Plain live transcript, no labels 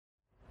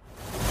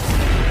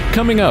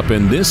Coming up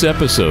in this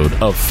episode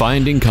of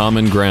Finding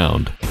Common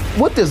Ground.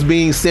 What does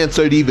being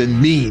censored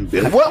even mean,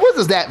 Bill? What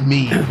does that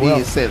mean,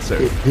 being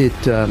censored?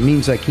 It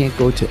means I can't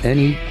go to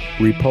any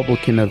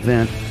Republican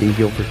event in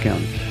Guilford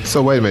County.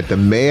 So wait a minute. The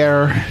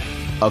mayor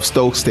of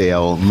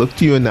Stokesdale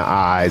looked you in the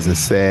eyes and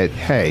said,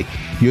 hey,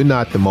 you're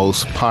not the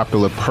most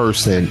popular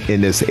person in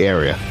this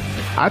area.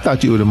 I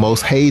thought you were the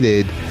most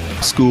hated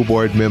school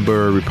board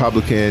member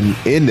Republican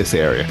in this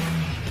area.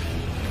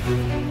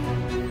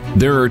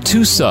 There are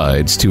two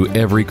sides to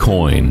every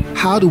coin.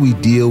 How do we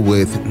deal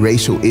with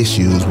racial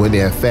issues when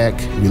they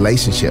affect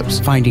relationships?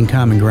 Finding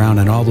common ground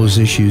on all those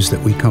issues that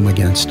we come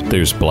against.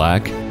 There's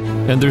black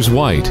and there's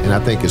white. And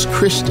I think as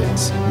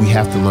Christians, we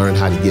have to learn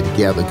how to get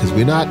together because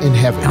we're not in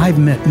heaven. I've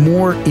met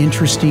more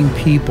interesting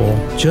people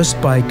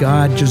just by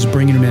God just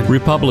bringing them in.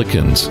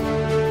 Republicans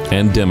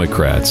and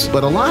Democrats.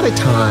 But a lot of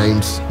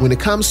times when it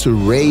comes to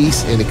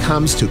race and it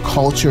comes to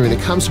culture and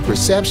it comes to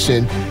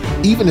perception,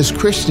 even as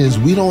Christians,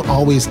 we don't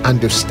always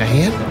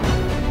understand.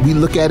 We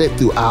look at it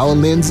through our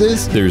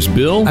lenses. There's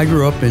Bill. I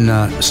grew up in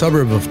a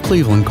suburb of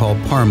Cleveland called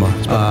Parma.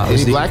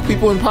 Any black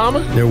people in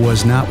Parma? There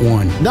was not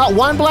one. Not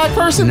one black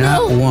person,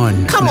 Not Bill?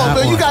 one. Come on, Not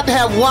Bill. one. You got to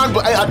have one.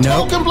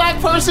 Token black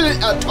person?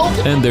 A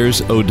token? And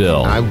there's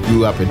Odell. I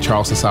grew up in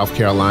Charleston, South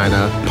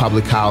Carolina,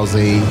 public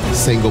housing,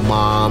 single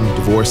mom,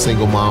 divorced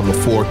single mom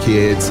of 4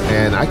 kids.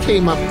 And I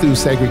came up through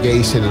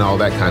segregation and all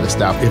that kind of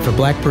stuff. If a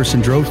black person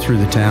drove through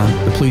the town,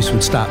 the police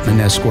would stop and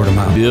escort him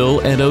out. Bill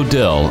and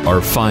Odell are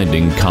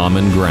finding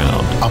common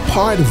ground. A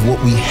part of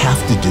what we have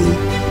to do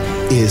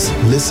is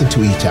listen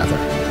to each other,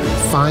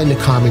 find the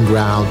common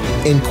ground,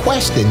 and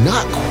question,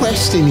 not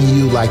questioning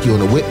you like you're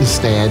on a witness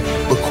stand,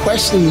 but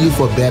questioning you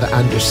for better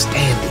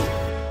understanding.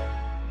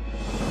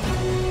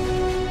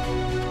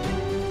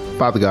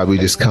 Father God, we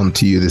just come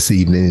to you this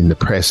evening in the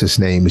precious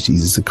name of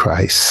Jesus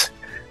Christ.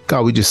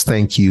 God, we just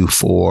thank you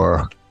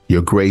for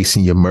your grace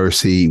and your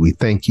mercy. We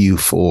thank you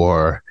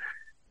for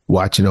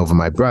watching over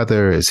my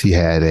brother as he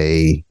had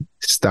a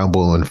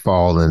stumble and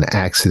fall in an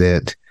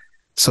accident.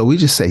 So we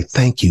just say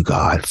thank you,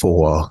 God,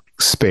 for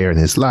sparing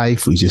his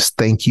life. We just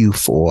thank you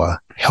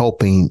for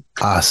helping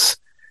us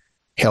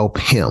help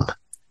him.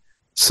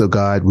 So,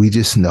 God, we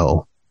just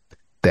know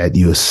that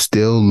you're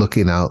still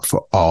looking out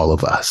for all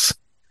of us.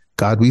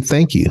 God, we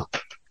thank you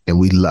and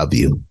we love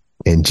you.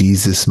 In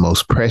Jesus'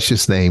 most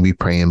precious name, we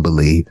pray and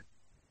believe.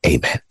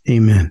 Amen.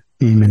 Amen.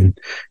 Amen.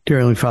 Dear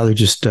Heavenly Father,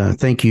 just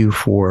thank you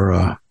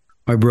for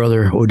my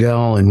brother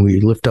Odell, and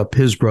we lift up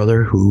his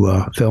brother who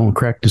fell and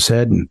cracked his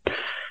head and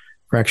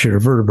fractured a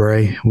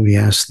vertebrae. We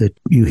ask that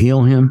you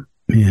heal him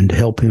and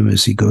help him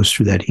as he goes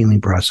through that healing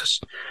process.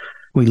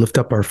 We lift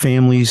up our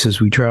families as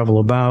we travel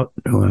about.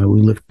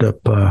 We lift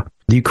up the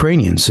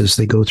Ukrainians as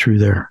they go through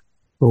their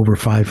over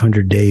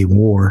 500-day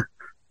war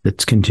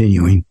that's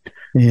continuing.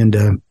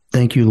 And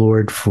thank you,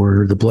 Lord,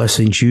 for the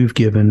blessings you've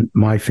given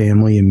my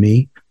family and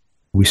me.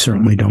 We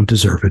certainly don't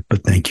deserve it,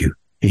 but thank you.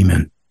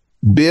 Amen.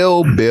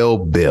 Bill.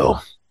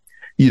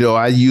 You know,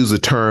 I use a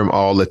term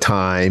all the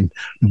time,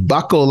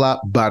 buckle up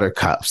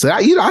buttercups.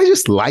 I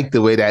just like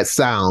the way that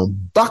sounds,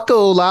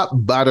 buckle up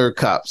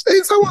buttercups.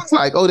 And someone's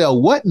like,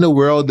 Odell, what in the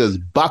world does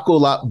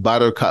buckle up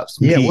buttercups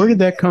mean? Yeah, where did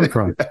that come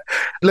from?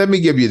 Let me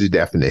give you the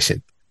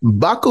definition.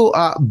 Buckle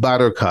up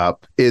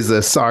buttercup is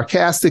a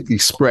sarcastic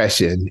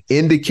expression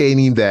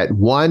indicating that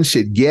one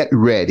should get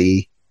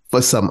ready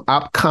for some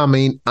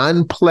upcoming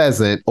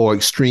unpleasant or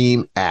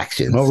extreme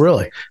actions. Oh,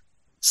 really?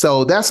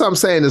 So that's what I'm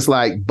saying. It's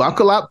like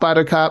buckle up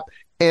buttercup.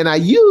 And I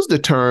use the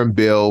term,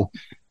 Bill,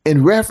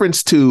 in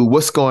reference to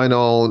what's going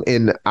on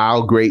in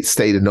our great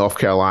state of North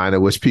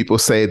Carolina, which people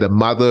say the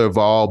mother of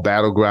all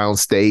battleground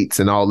states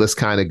and all this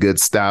kind of good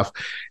stuff.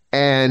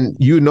 And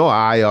you know,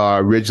 I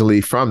are originally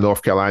from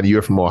North Carolina.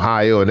 You're from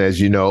Ohio. And as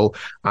you know,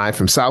 I'm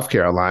from South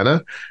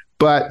Carolina.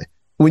 But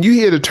when you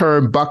hear the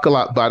term buckle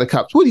up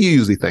buttercups, what do you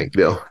usually think,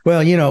 Bill?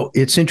 Well, you know,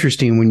 it's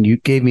interesting. When you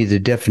gave me the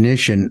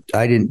definition,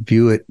 I didn't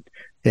view it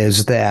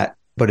as that,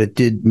 but it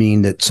did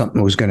mean that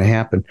something was going to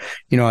happen.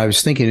 You know, I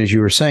was thinking, as you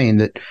were saying,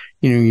 that,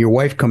 you know, your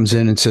wife comes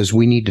in and says,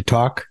 we need to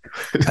talk.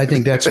 I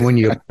think that's when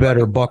you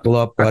better buckle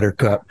up,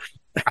 buttercup.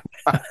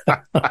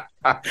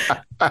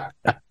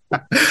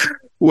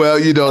 Well,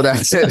 you know,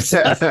 that's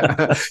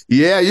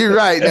yeah, you're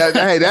right.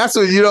 Hey, that's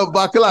when you don't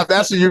buckle up.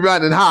 That's when you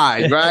run and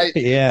hide, right?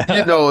 Yeah.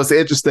 You know, it's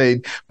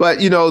interesting.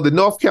 But, you know, the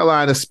North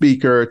Carolina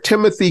Speaker,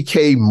 Timothy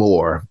K.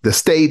 Moore, the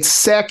state's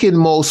second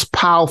most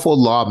powerful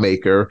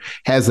lawmaker,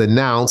 has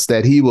announced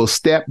that he will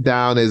step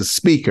down as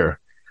Speaker.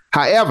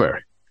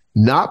 However,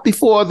 not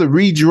before the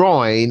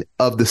redrawing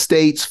of the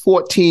state's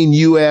 14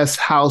 U.S.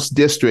 House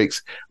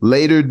districts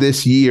later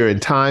this year in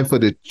time for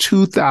the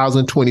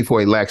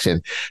 2024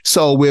 election.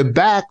 So we're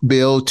back,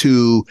 Bill,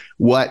 to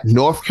what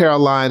North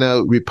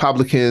Carolina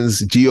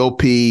Republicans,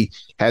 GOP,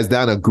 has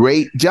done a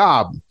great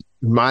job.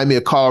 Remind me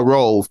of Karl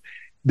Rove.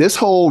 This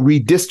whole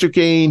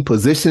redistricting,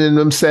 positioning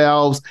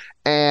themselves.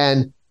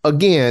 And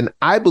again,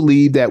 I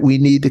believe that we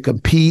need to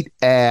compete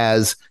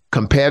as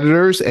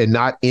competitors and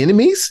not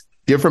enemies.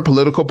 different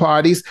political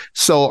parties.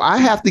 So I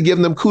have to give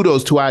them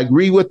kudos. Do I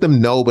agree with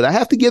them? No, but I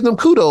have to give them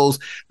kudos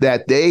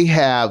that they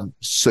have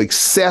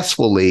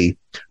successfully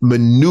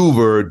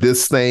maneuvered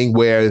this thing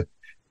where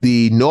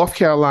the North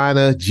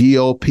Carolina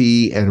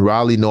GOP and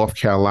Raleigh, North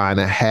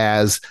Carolina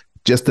has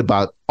just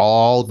about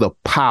all the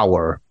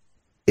power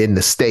in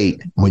the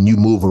state when you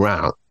move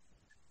around.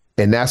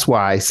 And that's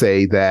why I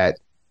say that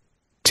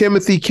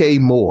Timothy K.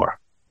 Moore,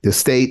 the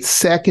state's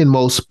second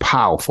most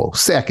powerful,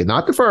 second,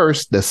 not the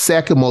first, the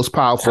second most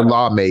powerful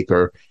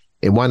lawmaker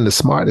and one of the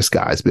smartest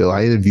guys, Bill,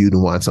 I interviewed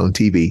him once on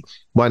TV.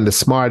 One of the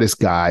smartest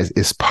guys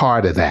is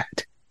part of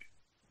that.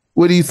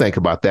 What do you think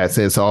about that,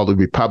 since all the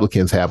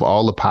Republicans have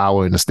all the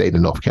power in the state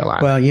of North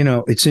Carolina?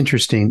 Well, it's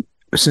interesting.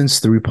 Since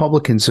the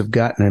Republicans have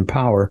gotten in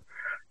power,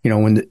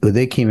 when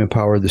they came in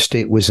power, the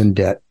state was in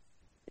debt,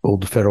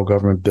 owed the federal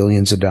government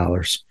billions of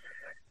dollars.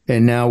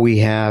 And now we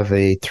have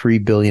a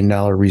 $3 billion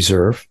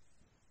reserve.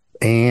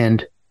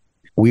 And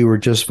we were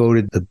just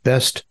voted the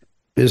best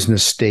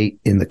business state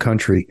in the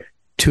country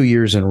 2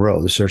 years in a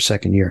row. This is our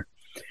second year.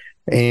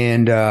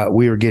 And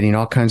we were getting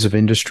all kinds of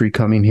industry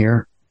coming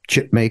here,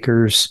 chip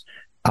makers,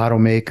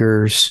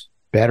 automakers,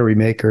 battery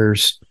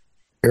makers,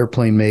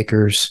 airplane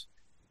makers.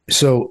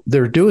 So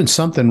they're doing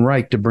something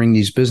right to bring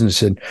these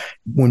businesses in.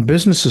 When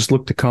businesses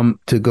look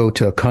to go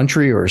to a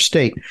country or a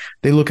state,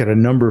 they look at a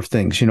number of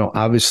things,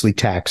 obviously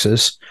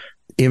taxes,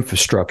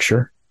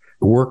 infrastructure,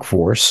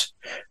 workforce,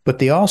 but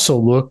they also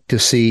look to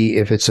see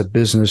if it's a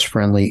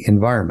business-friendly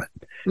environment.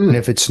 And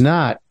if it's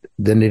not,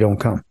 then they don't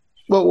come.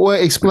 Well,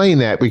 explain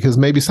that, because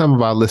maybe some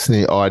of our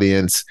listening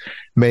audience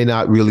may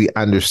not really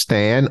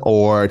understand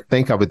or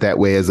think of it that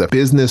way, as a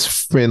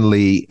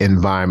business-friendly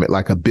environment,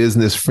 like a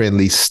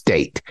business-friendly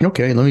state.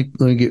 Okay, let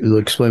me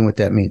explain what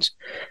that means.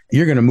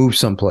 You're going to move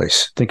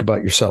someplace. Think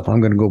about yourself. I'm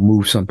going to go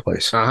move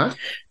someplace.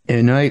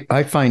 And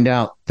I find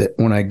out that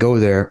when I go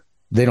there,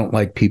 they don't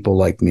like people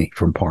like me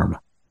from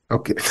Parma.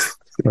 Okay.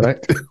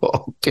 Right.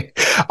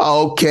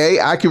 Okay.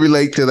 I can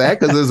relate to that,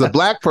 because as a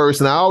black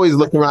person, I always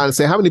look around and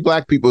say, how many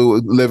black people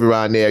live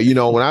around there?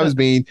 When I was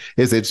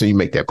it's interesting you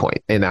make that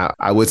point. And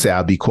I would say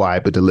I'll be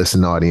quiet, but the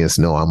listening audience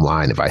know I'm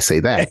lying if I say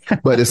that.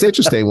 But it's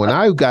interesting. When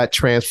I got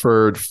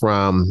transferred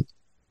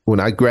when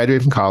I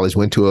graduated from college,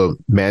 went to a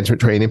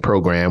management training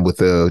program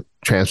with a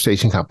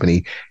transportation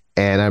company.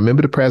 And I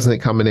remember the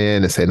president coming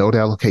in and saying,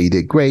 Odell, okay, you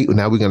did great.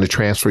 Now we're going to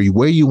transfer you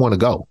where you want to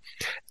go.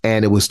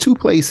 And it was two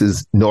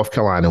places, North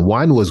Carolina.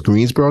 One was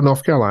Greensboro,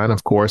 North Carolina,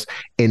 of course.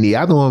 And the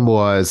other one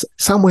was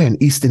somewhere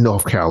in eastern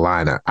North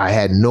Carolina. I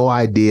had no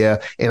idea.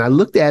 And I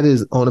looked at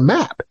it on a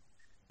map.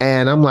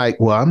 And I'm like,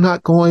 well, I'm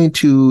not going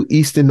to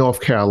eastern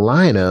North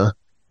Carolina.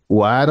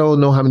 Well, I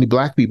don't know how many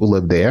black people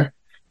live there.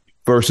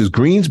 Versus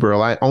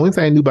Greensboro. Only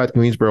thing I knew about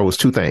Greensboro was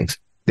two things.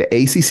 The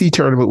ACC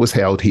tournament was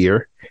held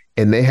here,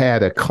 and they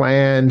had a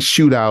Klan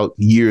shootout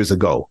years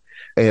ago.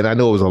 And I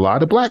know it was a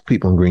lot of black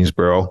people in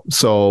Greensboro.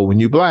 So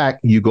when you're black,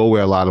 you go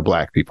where a lot of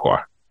black people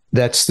are.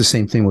 That's the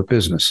same thing with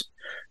business.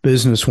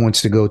 Business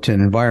wants to go to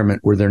an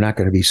environment where they're not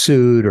going to be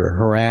sued or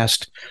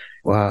harassed.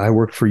 Well, I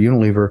worked for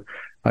Unilever.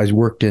 I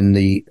worked in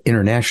the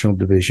international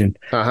division,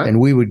 and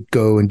we would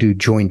go and do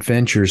joint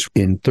ventures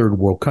in third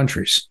world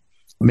countries.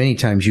 Many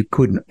times you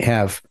couldn't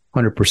have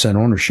 100%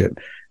 ownership.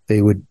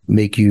 They would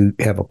make you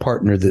have a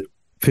partner that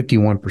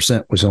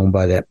 51% was owned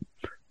by that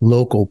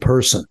local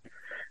person.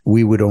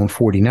 We would own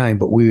 49,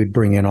 but we would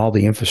bring in all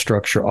the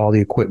infrastructure, all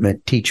the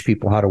equipment, teach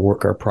people how to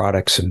work our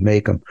products and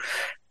make them.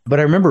 But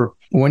I remember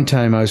one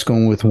time I was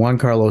going with Juan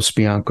Carlos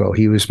Bianco.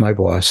 He was my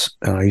boss.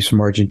 He's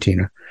from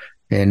Argentina.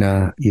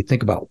 And you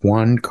think about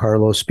Juan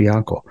Carlos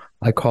Bianco.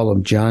 I call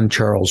him John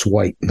Charles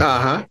White.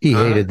 He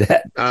hated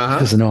that.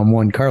 Doesn't know I'm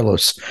Juan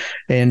Carlos.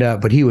 And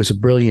but he was a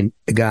brilliant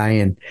guy,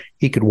 and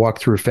he could walk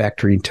through a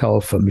factory and tell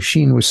if a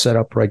machine was set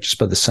up right just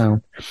by the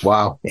sound.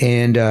 Wow.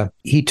 And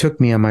he took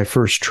me on my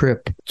first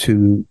trip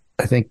to,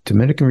 I think,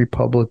 Dominican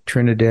Republic,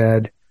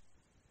 Trinidad,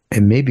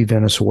 and maybe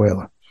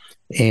Venezuela.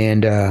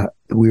 And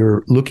we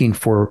were looking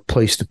for a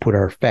place to put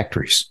our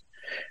factories.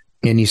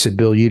 And he said,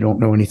 Bill, you don't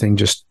know anything.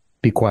 Just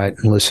be quiet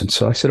and listen.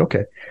 So I said,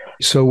 okay.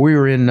 So we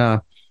were in,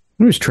 it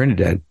was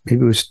Trinidad.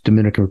 Maybe it was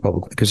Dominican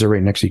Republic, because they're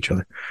right next to each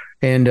other.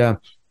 And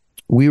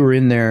we were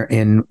in there,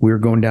 and we were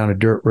going down a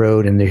dirt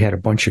road, and they had a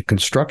bunch of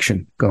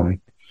construction going.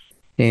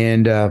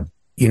 And,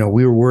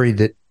 we were worried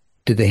that,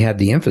 did they have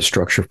the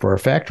infrastructure for our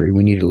factory?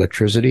 We needed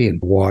electricity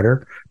and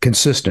water,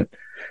 consistent.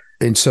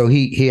 And so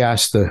he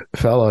asked the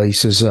fellow, he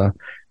says,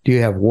 do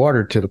you have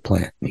water to the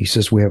plant? He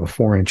says, we have a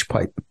 4-inch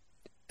pipe.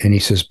 And he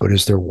says, but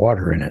is there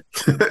water in it?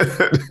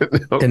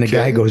 Okay. And the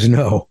guy goes,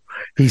 no.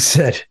 He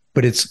said,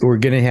 but we're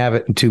going to have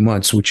it in 2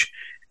 months, which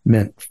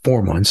meant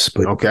 4 months.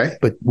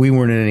 But we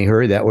weren't in any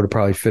hurry. That would have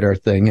probably fit our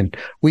thing. And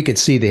we could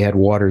see they had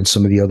water in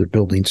some of the other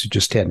buildings who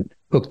just hadn't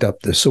hooked up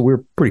this. So we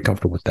were pretty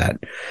comfortable with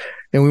that.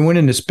 And we went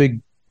in this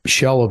big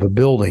shell of a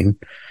building,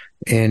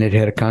 and it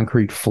had a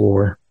concrete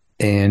floor,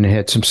 and it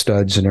had some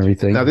studs and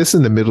everything. Now, this is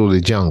in the middle of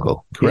the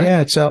jungle, correct? Yeah,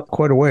 it's out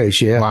quite a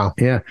ways. Yeah. Wow.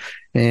 Yeah.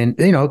 And,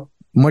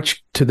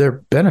 much to their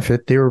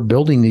benefit, they were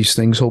building these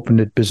things hoping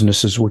that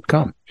businesses would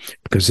come,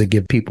 because they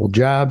give people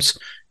jobs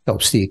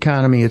helps the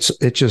economy. It's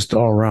just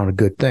all around a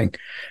good thing.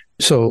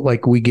 So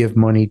like we give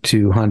money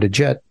to Honda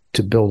Jet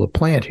to build a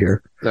plant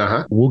here.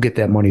 We'll get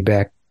that money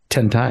back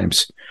 10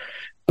 times.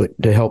 But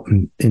to help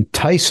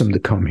entice them to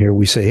come here,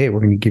 we say, hey,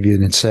 we're going to give you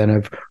an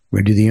incentive. We're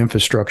going to do the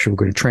infrastructure. We're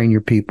going to train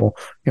your people,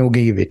 and we'll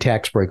give you a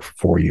tax break for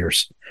 4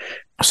 years.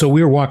 So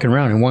we were walking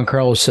around, and Juan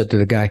Carlos said to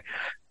the guy,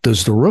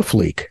 does the roof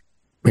leak?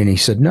 And he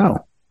said,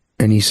 no.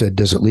 And he said,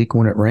 does it leak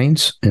when it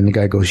rains? And the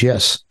guy goes,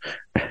 yes.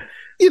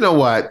 You know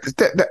what?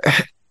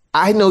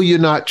 I know you're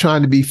not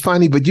trying to be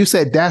funny, but you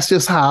said that's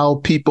just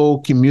how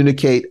people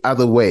communicate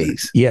other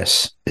ways.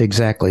 Yes,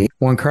 exactly.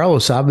 Juan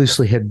Carlos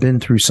obviously had been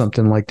through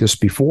something like this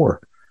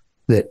before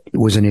that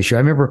was an issue. I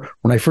remember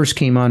when I first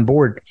came on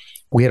board,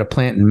 we had a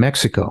plant in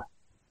Mexico.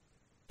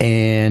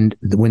 And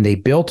when they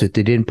built it,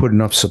 they didn't put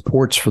enough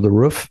supports for the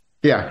roof.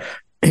 Yeah.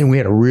 And we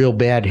had a real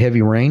bad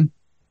heavy rain,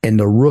 and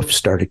the roof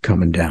started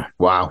coming down.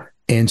 Wow.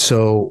 And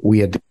so we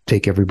had to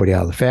take everybody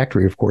out of the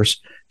factory, of course,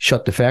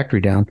 shut the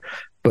factory down.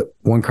 But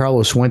when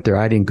Carlos went there,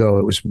 I didn't go.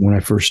 It was when I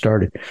first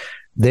started.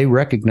 They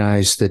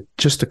recognized that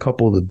just a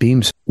couple of the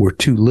beams were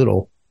too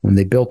little when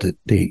they built it.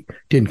 They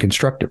didn't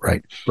construct it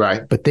right.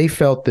 Right. But they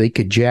felt they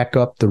could jack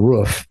up the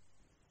roof,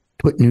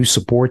 put new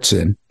supports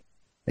in,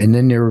 and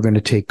then they were going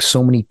to take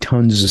so many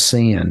tons of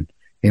sand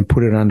and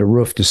put it on the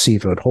roof to see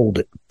if it would hold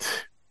it.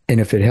 And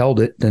if it held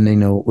it, then they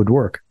know it would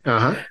work.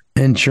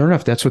 And sure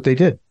enough, that's what they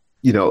did.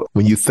 You know,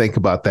 when you think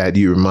about that,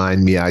 you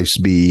remind me, I used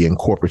to be in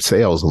corporate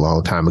sales a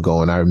long time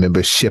ago. And I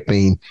remember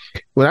shipping,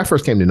 when I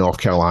first came to North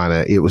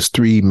Carolina, it was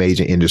 3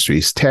 major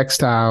industries: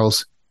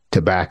 textiles,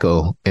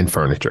 tobacco, and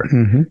furniture.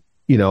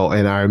 You know,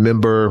 and I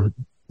remember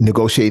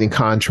negotiating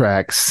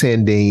contracts,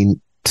 sending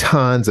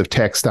tons of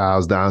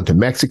textiles down to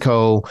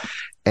Mexico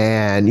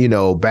and, you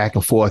know, back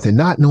and forth, and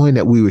not knowing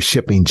that we were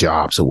shipping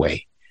jobs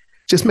away.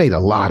 Just made a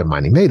lot of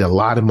money,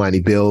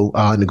 Bill,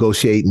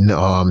 negotiating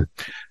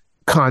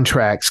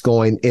contracts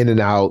going in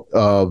and out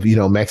of, you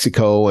know,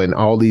 Mexico and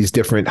all these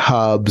different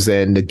hubs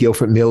and the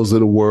Guilford Mills of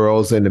the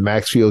world and the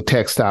Maxfield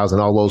Textiles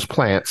and all those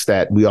plants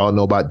that we all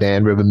know about,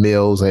 Dan River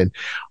Mills and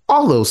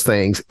all those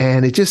things.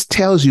 And it just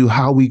tells you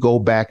how we go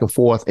back and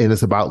forth, and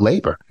it's about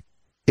labor.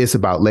 It's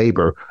about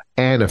labor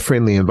and a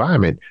friendly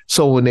environment.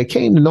 So when they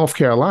came to North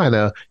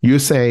Carolina, you're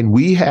saying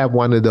we have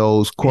one of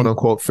those quote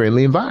unquote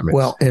friendly environments.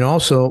 Well, and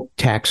also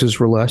taxes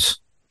were less,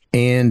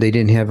 and they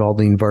didn't have all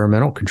the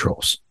environmental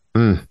controls.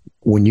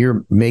 When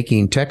you're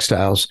making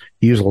textiles,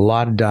 you use a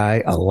lot of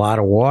dye, a lot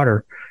of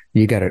water.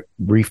 You got to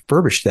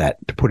refurbish that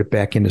to put it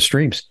back into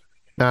streams.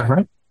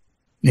 It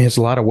has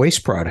a lot of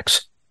waste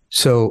products.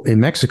 So in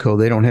Mexico,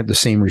 they don't have the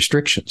same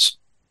restrictions.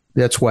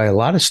 That's why a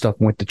lot of stuff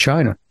went to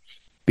China,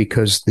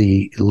 because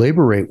the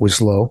labor rate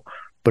was low,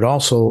 but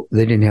also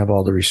they didn't have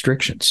all the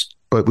restrictions.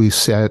 But we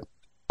set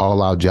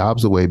all our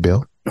jobs away,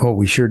 Bill. Oh,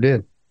 we sure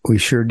did. We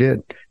sure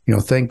did. You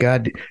know, thank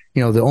God.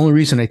 You know, the only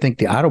reason I think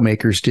the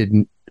automakers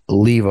didn't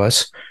leave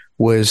us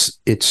was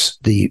it's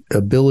the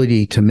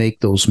ability to make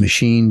those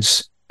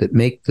machines that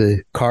make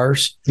the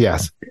cars.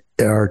 Yes.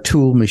 Are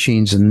tool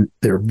machines, and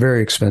they're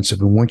very expensive.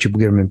 And once you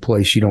get them in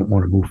place, you don't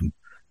want to move them.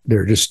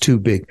 They're just too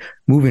big.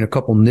 Moving a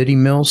couple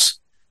knitting mills,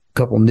 a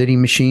couple knitting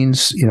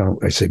machines, you know,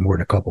 I say more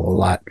than a couple, a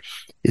lot,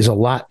 is a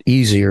lot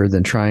easier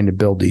than trying to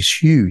build these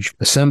huge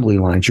assembly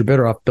lines. You're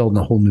better off building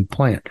a whole new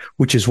plant,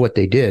 which is what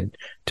they did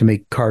to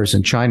make cars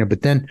in China.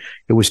 But then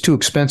it was too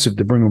expensive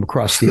to bring them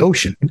across the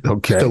ocean.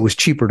 Okay. So it was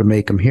cheaper to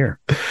make them here.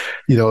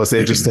 You know, it's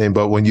interesting,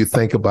 but when you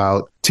think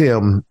about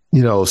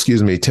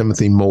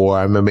Timothy Moore,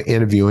 I remember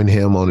interviewing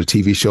him on a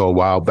TV show a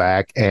while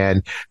back.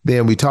 And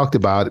then we talked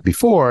about it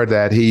before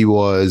that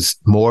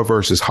Moore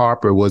versus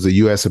Harper was a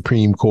U.S.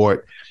 Supreme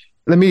Court.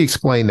 Let me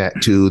explain that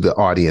to the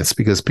audience,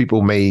 because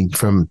people may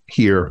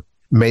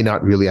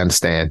not really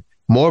understand.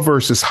 Moore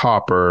versus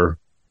Harper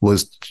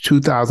was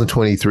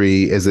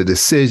 2023 as a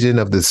decision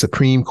of the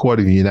Supreme Court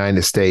of the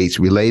United States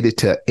related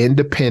to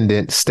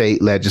independent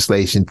state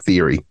legislation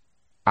theory,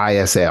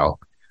 ISL,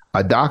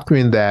 a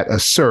doctrine that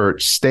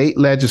asserts state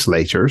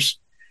legislatures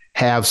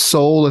have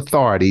sole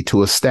authority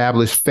to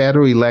establish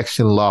federal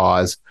election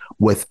laws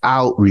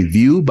without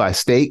review by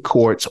state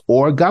courts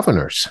or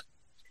governors.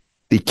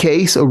 The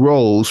case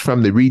arose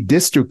from the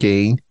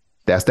redistricting,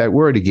 that's that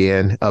word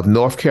again, of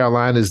North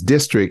Carolina's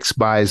districts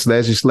by its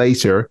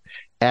legislature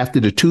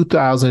after the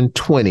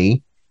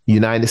 2020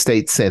 United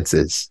States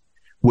Census,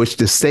 which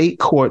the state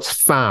courts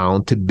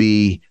found to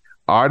be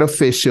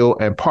artificial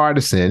and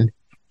partisan,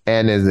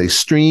 and an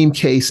extreme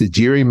case of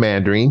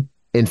gerrymandering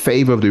in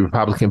favor of the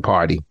Republican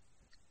Party.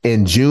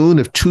 In June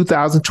of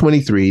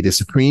 2023, the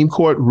Supreme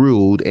Court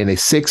ruled in a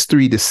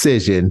 6-3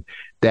 decision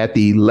that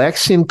the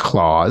election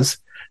clause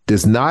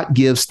does not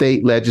give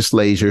state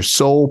legislatures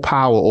sole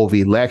power over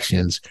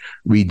elections,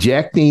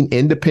 rejecting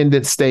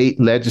independent state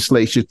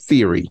legislature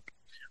theory.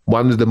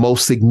 One of the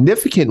most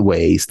significant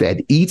ways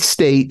that each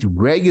state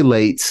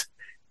regulates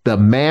the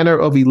manner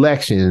of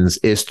elections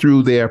is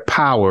through their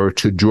power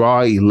to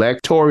draw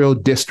electoral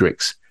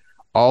districts.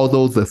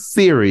 Although the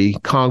theory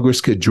Congress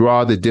could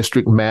draw the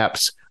district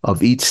maps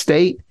of each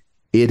state,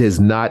 it has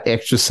not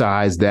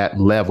exercised that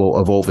level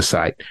of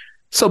oversight.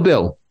 So,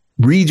 Bill,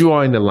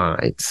 redrawing the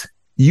lines.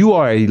 You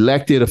are an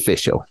elected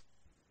official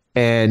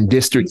and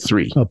District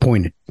 3.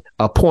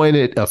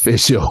 Appointed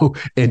official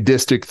in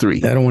District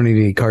 3. I don't want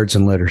any cards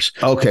and letters.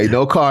 Okay,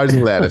 no cards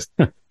and letters.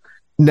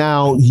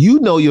 Now, you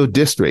know your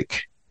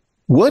district.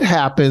 What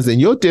happens in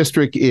your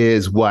district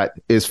is what,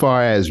 as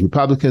far as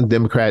Republican,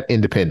 Democrat,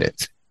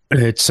 Independent?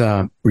 It's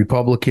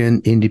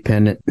Republican,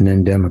 Independent, and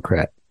then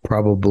Democrat.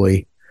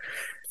 Probably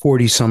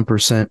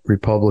 40-some%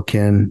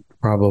 Republican,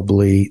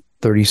 probably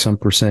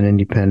 30-some%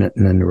 Independent,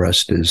 and then the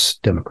rest is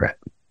Democrat.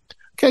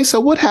 Okay, so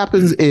what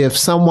happens if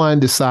someone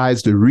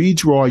decides to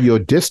redraw your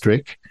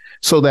district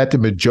so that the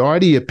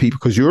majority of people,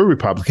 because you're a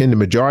Republican, the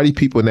majority of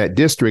people in that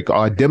district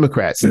are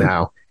Democrats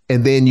now,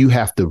 and then you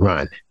have to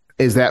run?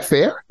 Is that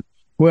fair?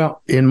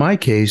 Well, in my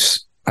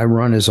case, I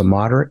run as a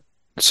moderate.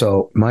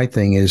 So my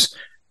thing is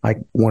I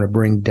want to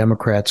bring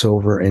Democrats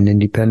over and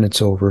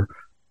independents over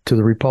to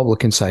the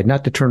Republican side,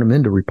 not to turn them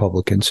into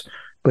Republicans,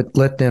 but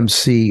let them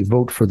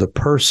vote for the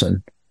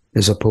person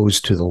as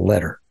opposed to the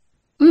letter.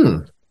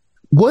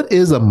 What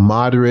is a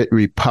moderate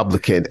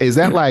Republican? Is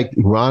that like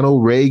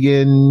Ronald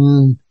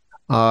Reagan,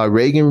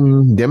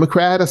 Reagan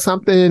Democrat or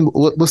something?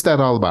 What's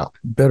that all about?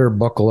 Better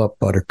buckle up,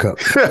 Buttercup.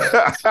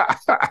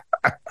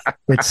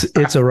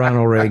 It's a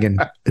Ronald Reagan.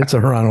 It's a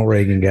Ronald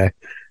Reagan guy.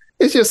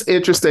 It's just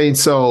interesting.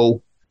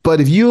 So, but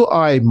if you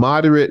are a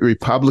moderate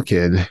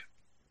Republican,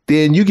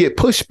 then you get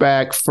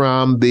pushback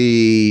from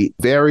the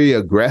very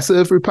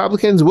aggressive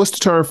Republicans. What's the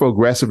term for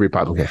aggressive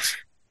Republicans?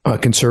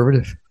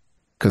 Conservative.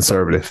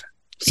 Conservative.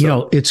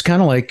 So, it's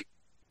kind of like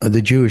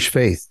the Jewish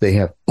faith. They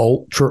have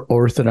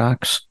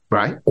ultra-Orthodox,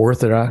 right?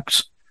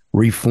 Orthodox,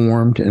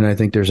 Reformed, and I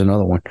think there's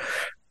another one.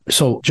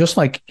 So just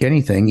like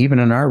anything, even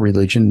in our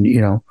religion,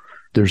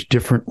 there's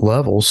different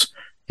levels.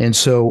 And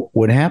so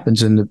what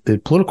happens in the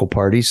political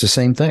parties, the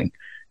same thing.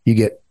 You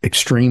get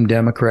extreme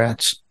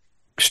Democrats,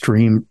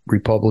 extreme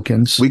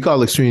Republicans. We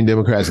call extreme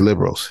Democrats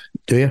liberals.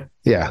 Do you?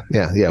 Yeah.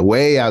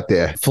 Way out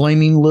there.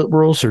 Flaming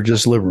liberals or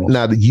just liberals?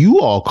 Now, you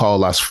all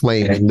call us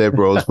flaming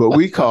liberals, but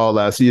we call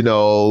us,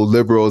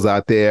 liberals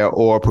out there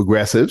or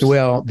progressives.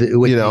 Well,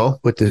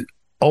 what the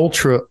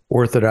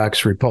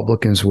ultra-Orthodox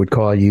Republicans would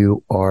call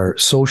you are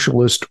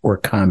socialist or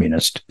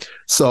communist.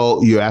 So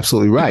you're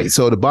absolutely right.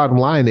 So the bottom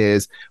line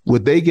is,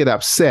 would they get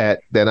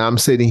upset that I'm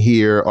sitting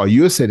here or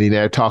you're sitting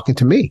there talking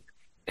to me?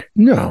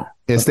 No.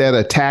 Instead of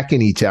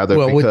attacking each other,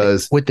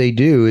 because what they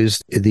do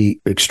is the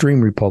extreme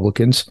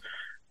Republicans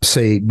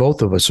say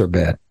both of us are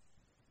bad.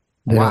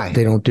 Why?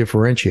 They don't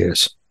differentiate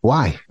us.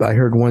 Why? I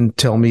heard one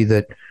tell me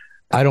that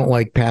I don't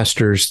like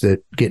pastors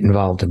that get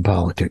involved in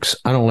politics.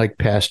 I don't like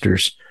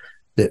pastors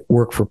that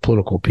work for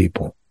political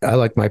people. I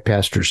like my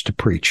pastors to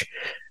preach.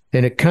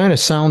 And it kind of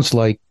sounds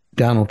like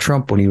Donald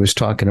Trump when he was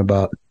talking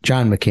about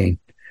John McCain.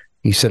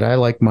 He said, I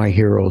like my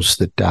heroes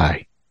that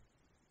die.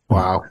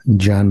 Wow.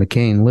 John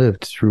McCain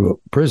lived through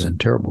a prison,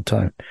 terrible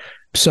time.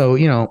 So,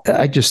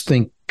 I just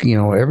think,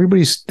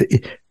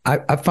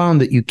 I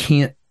found that you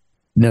can't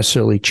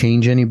necessarily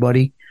change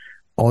anybody.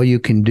 All you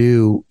can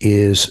do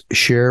is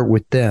share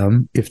with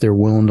them, if they're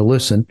willing to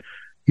listen,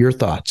 your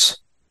thoughts.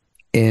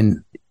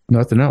 And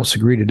nothing else,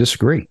 agree to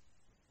disagree.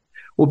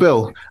 Well,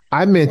 Bill,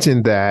 I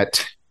mentioned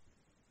that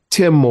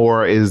Tim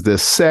Moore is the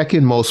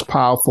second most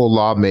powerful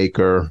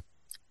lawmaker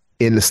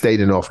in the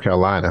state of North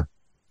Carolina.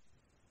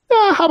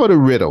 How about a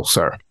riddle,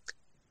 sir?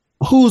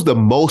 Who's the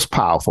most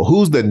powerful?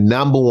 Who's the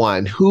number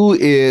one? Who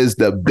is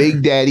the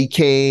Big Daddy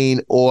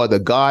Kane or the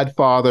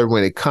Godfather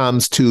when it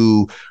comes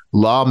to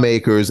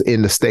lawmakers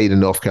in the state of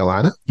North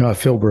Carolina?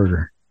 Phil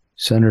Berger,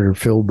 Senator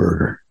Phil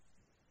Berger.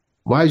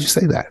 Why did you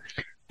say that?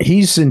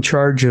 He's in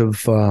charge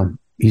of,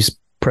 he's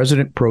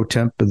president pro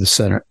temp of the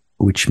Senate,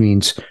 which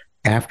means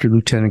after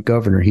lieutenant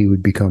governor, he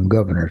would become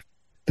governor.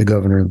 The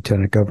governor and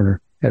lieutenant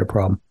governor had a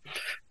problem.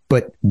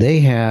 But they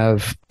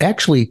have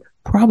actually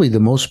probably the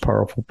most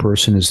powerful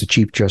person is the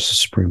Chief Justice of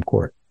the Supreme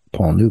Court,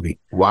 Paul Newby.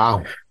 Wow.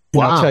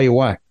 And I'll tell you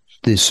why.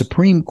 The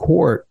Supreme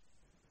Court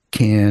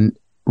can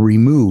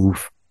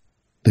remove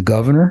the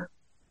governor.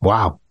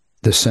 Wow.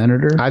 The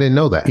senator. I didn't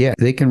know that. Yeah,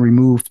 they can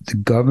remove the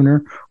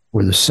governor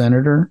or the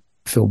senator,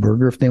 Phil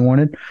Berger if they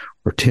wanted,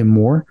 or Tim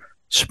Moore.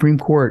 Supreme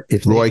Court.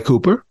 Roy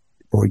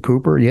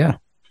Cooper, yeah.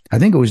 I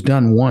think it was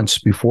done once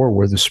before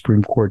where the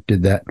Supreme Court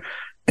did that.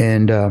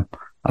 And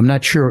I'm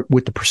not sure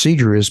what the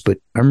procedure is, but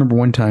I remember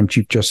one time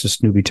Chief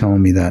Justice Newby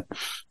telling me that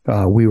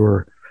we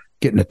were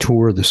getting a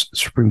tour of the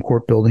Supreme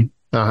Court building.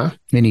 And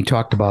he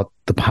talked about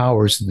the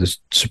powers that the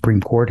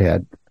Supreme Court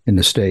had in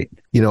the state.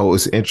 It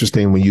was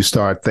interesting when you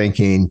start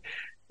thinking,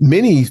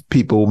 many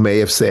people may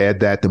have said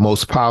that the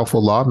most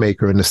powerful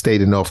lawmaker in the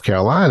state of North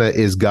Carolina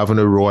is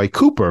Governor Roy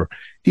Cooper.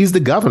 He's the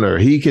governor.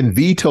 He can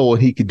veto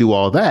and he can do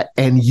all that.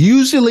 And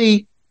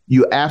usually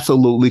you're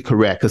absolutely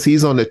correct because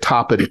he's on the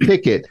top of the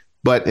ticket.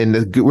 But in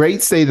the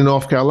great state of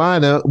North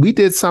Carolina, we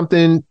did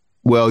something,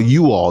 well,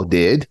 you all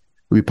did,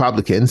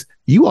 Republicans.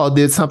 You all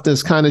did something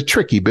that's kind of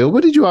tricky, Bill.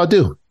 What did you all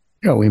do?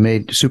 We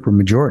made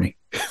supermajority.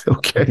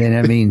 Okay. And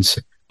that means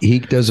he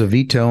does a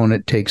veto and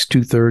it takes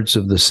 2/3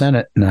 of the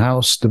Senate and the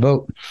House to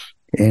vote.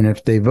 And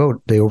if they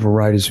vote, they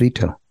override his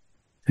veto.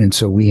 And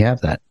so we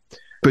have that.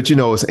 But,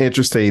 it's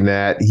interesting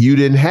that you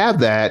didn't have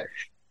that.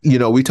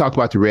 We talked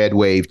about the red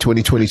wave,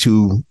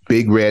 2022,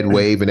 big red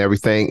wave and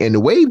everything. And the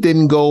wave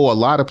didn't go a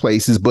lot of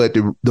places, but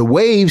the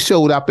wave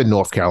showed up in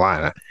North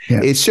Carolina.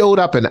 Yeah. It showed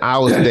up in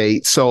our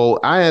state. So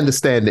I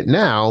understand it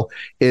now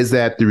is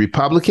that the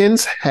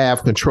Republicans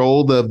have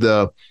control of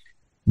the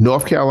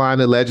North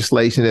Carolina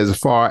legislation as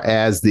far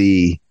as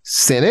the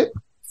Senate,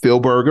 Phil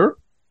Berger,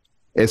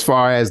 as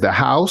far as the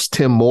House,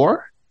 Tim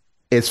Moore,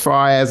 as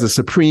far as the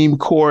Supreme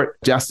Court,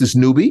 Justice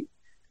Newby.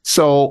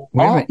 So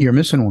wait a minute, you're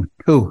missing one.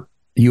 Who?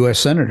 U.S.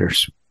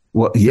 senators.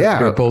 Well, yeah,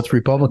 they're both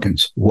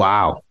Republicans.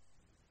 Wow.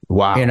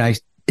 And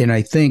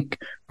I think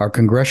our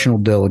congressional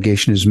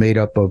delegation is made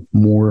up of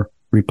more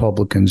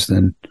Republicans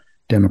than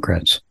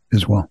Democrats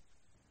as well.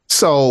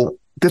 So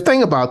the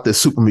thing about the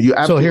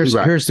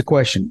here's the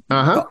question.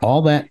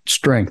 All that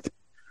strength.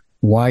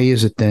 Why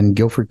is it then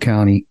Guilford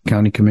County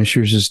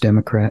Commissioners is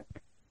Democrat,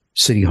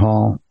 City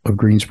Hall of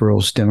Greensboro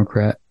is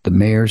Democrat, the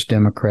mayor's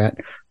Democrat,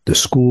 the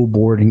school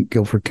board in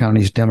Guilford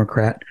County is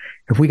Democrat?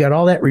 If we got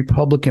all that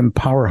Republican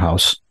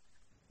powerhouse,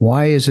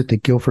 why is it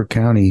that Guilford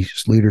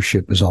County's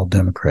leadership is all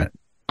Democrat?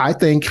 I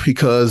think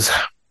because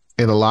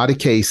in a lot of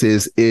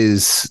cases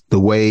is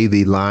the way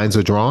the lines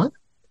are drawn.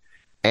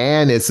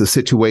 And it's a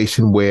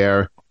situation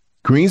where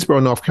Greensboro,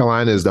 North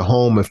Carolina is the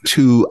home of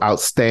two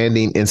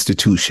outstanding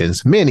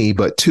institutions, many,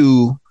 but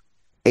two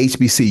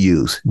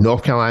HBCUs,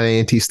 North Carolina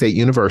A&T State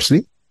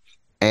University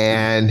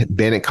and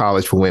Bennett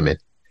College for Women.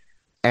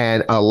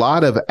 And a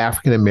lot of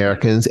African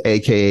Americans,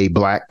 aka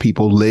Black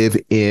people, live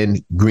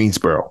in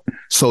Greensboro.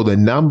 So the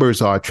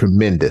numbers are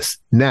tremendous.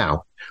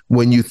 Now,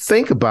 when you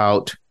think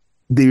about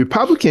the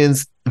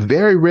Republicans,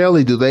 very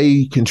rarely do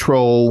they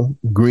control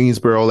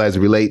Greensboro as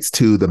it relates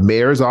to the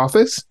mayor's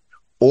office,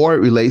 or it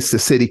relates to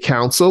city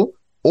council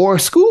or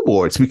school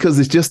boards, because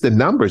it's just the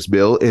numbers,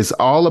 Bill. It's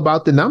all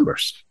about the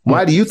numbers.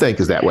 Why do you think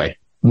is that way?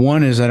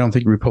 One is I don't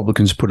think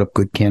Republicans put up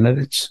good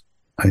candidates.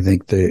 I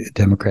think the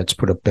Democrats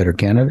put up better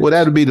candidates. Well,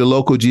 that would be the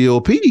local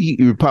GOP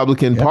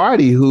Republican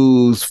Party,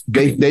 who's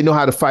they know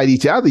how to fight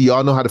each other. You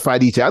all know how to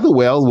fight each other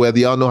well, whether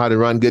y'all know how to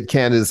run good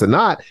candidates or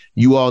not.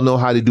 You all know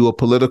how to do a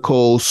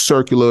political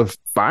circular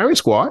firing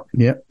squad.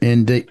 Yeah,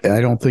 and I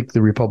don't think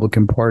the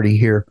Republican Party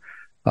here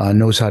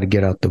knows how to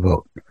get out the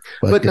vote.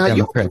 But now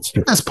Democrats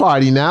do. That's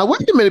party now.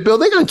 Wait a minute, Bill.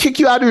 They're going to kick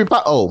you out of the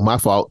Republican. Oh, my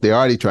fault. They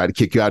already tried to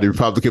kick you out of the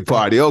Republican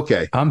Party.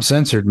 Okay. I'm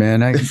censored,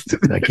 man. I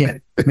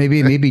can't.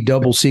 Maybe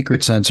double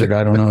secret censored.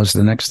 I don't know is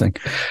the next thing.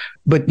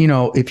 But,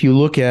 if you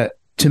look at,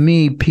 to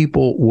me,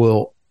 people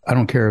will, I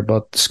don't care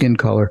about the skin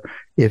color.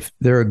 If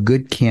they're a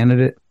good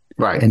candidate,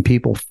 right, and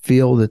people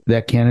feel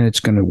that candidate's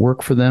going to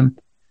work for them,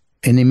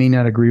 and they may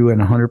not agree with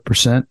it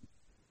 100%,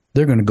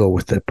 they're going to go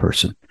with that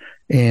person.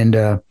 And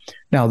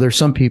now there's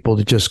some people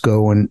that just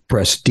go and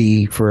press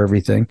D for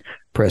everything,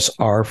 press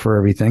R for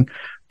everything.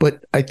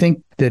 But I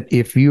think that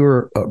if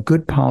you're a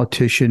good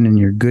politician and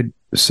you're a good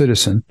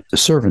citizen, a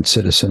servant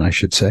citizen, I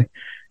should say,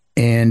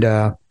 and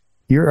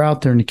you're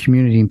out there in the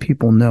community and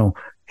people know,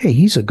 hey,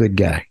 he's a good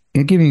guy.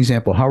 I'll give you an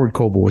example. Howard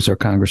Coble was our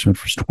congressman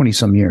for 20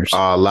 some years.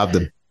 I loved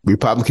him.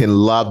 Republican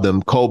loved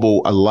him.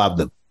 Coble, I loved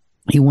him.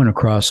 He went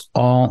across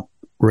all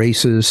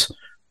races,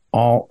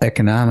 all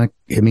economic.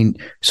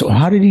 So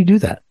how did he do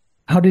that?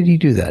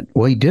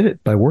 Well, he did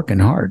it by working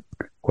hard,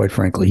 quite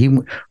frankly.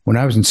 When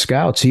I was in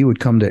Scouts, he would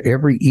come to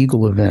every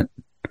Eagle event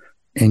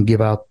and give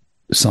out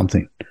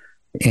something.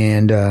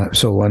 And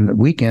so on the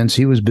weekends,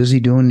 he was busy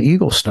doing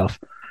Eagle stuff.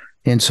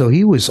 And so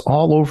he was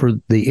all over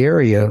the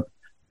area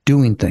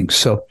doing things.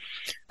 So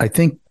I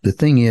think the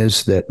thing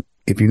is that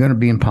if you're going to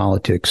be in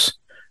politics,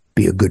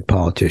 be a good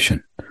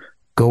politician.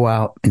 Go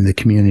out in the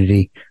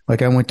community.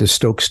 Like I went to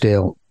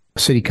Stokesdale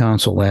City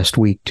Council last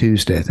week,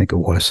 Tuesday, I think it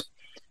was,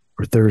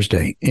 or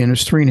Thursday, and it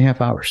was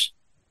 3.5 hours.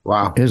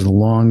 Wow. It was a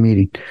long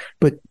meeting.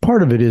 But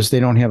part of it is they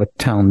don't have a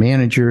town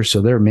manager, so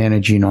they're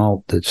managing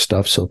all the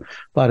stuff. So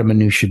a lot of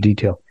minutia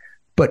detail.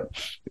 But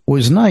what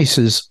was nice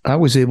is I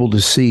was able to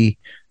see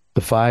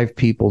the 5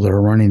 people that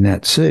are running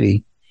that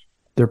city,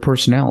 their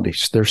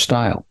personalities, their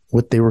style,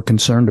 what they were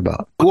concerned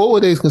about. What were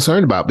they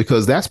concerned about?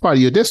 Because that's part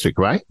of your district,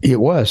 right? It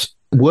was.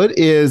 What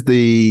is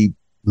the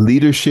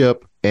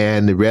leadership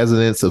and the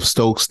residents of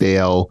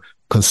Stokesdale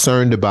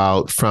concerned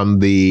about from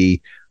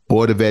the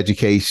Board of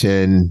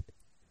Education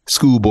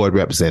school board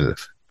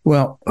representative?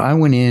 Well, I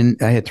went in,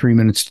 I had 3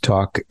 minutes to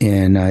talk,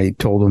 and I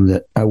told them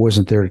that I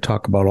wasn't there to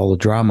talk about all the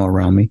drama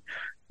around me.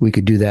 We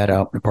could do that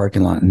out in the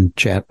parking lot and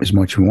chat as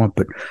much as we want.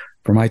 But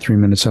for my 3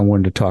 minutes, I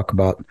wanted to talk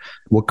about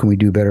what can we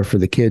do better for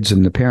the kids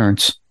and the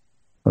parents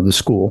of the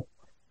school.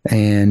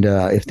 And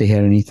if they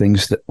had any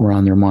things that were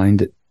on their mind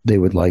that they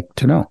would like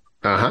to know.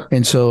 Uh-huh.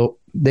 And so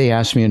they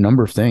asked me a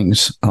number of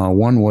things.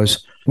 One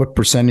was what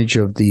percentage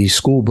of the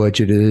school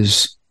budget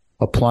is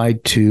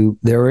applied to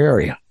their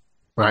area.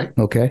 Right.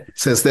 Okay.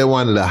 Since they're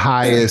one of the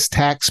highest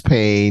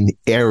tax-paying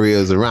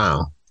areas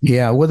around.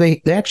 Yeah. Well,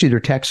 they actually, their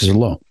taxes are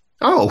low.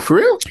 Oh, for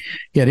real?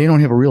 Yeah. They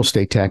don't have a real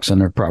estate tax on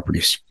their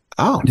properties.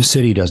 Oh. The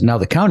city does. Now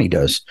the county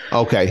does.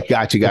 Okay.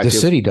 Gotcha. The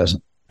city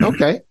doesn't.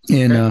 Okay.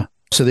 And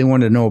so they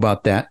wanted to know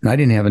about that. And I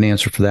didn't have an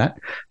answer for that.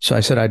 So I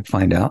said I'd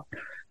find out.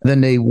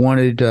 Then they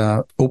wanted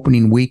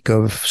opening week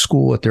of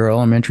school at their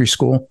elementary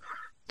school.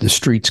 The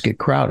streets get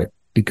crowded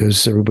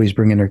because everybody's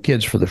bringing their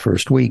kids for the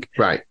first week.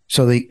 Right.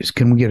 So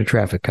can we get a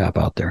traffic cop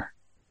out there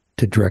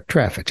to direct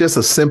traffic? Just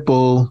a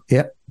simple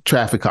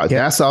traffic cop. Yep.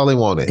 That's all they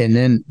wanted. And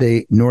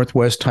then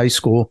Northwest High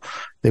School,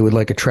 they would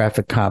like a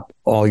traffic cop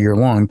all year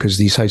long because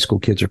these high school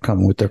kids are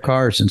coming with their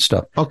cars and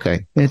stuff.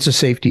 Okay. And it's a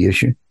safety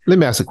issue. Let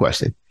me ask a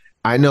question.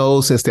 I know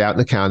since they're out in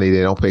the county,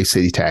 they don't pay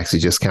city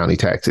taxes, just county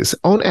taxes.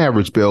 On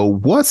average, Bill,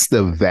 what's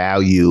the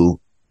value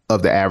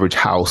of the average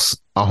house,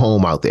 a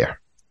home out there?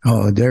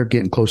 Oh, they're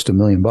getting close to $1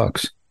 million.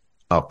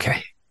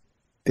 Okay.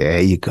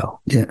 There you go.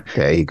 Yeah.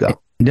 There you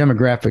go.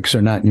 Demographics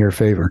are not in your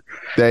favor.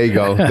 There you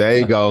go. There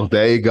you go.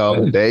 There you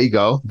go. There you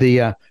go.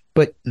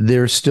 But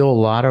there's still a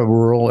lot of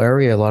rural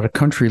area, a lot of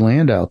country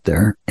land out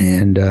there.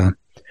 And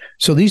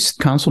so these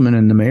councilmen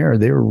and the mayor,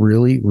 they were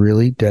really,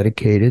 really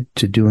dedicated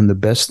to doing the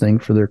best thing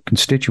for their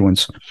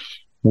constituents.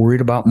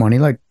 Worried about money,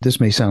 like this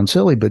may sound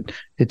silly, but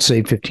it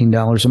saved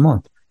 $15 a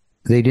month.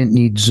 They didn't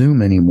need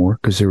Zoom anymore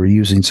because they were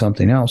using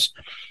something else.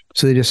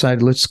 So they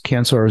decided, let's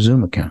cancel our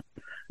Zoom account.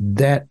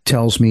 That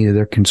tells me that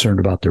they're concerned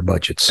about their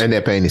budgets. And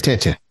they're paying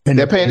attention.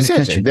 They're paying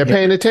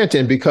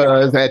attention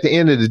because at the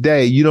end of the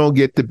day, you don't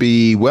get to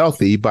be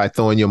wealthy by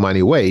throwing your money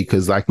away.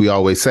 Because like we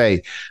always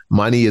say,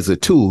 money is a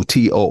tool,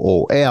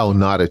 TOOL,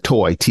 not a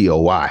toy,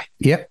 TOY.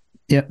 Yep.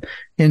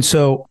 And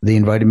so they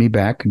invited me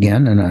back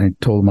again, and I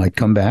told them I'd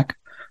come back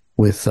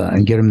with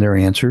and get them their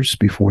answers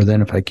before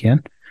then if I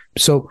can.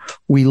 So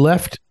we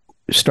left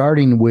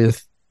starting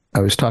with, I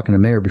was talking to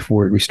Mayor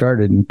before we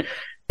started, and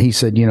he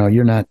said,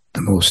 you're not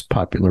the most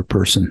popular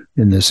person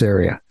in this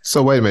area.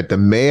 So wait a minute. The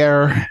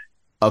mayor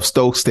of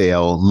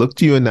Stokesdale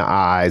looked you in the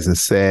eyes and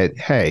said,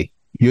 hey,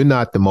 you're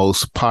not the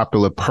most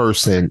popular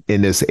person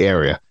in this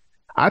area.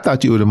 I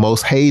thought you were the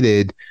most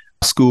hated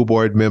school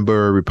board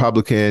member,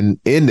 Republican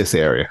in this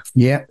area.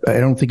 Yeah, I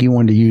don't think he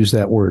wanted to use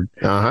that word.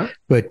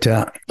 But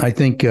I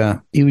think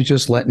he was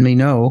just letting me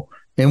know.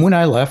 And when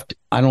I left,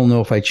 I don't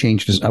know if I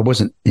I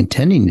wasn't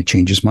intending to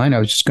change his mind. I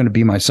was just going to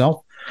be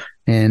myself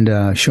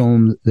and show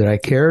him that I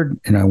cared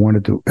and I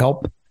wanted to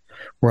help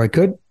where I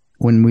could.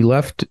 When we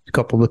left, a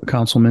couple of the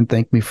councilmen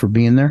thanked me for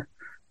being there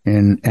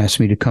and asked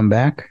me to come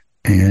back.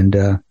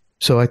 And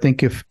so I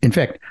think in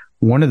fact,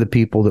 one of the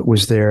people that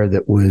was there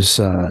that was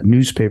a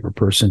newspaper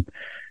person,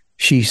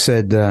 she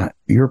said,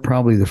 you're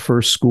probably the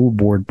first school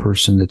board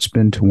person that's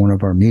been to one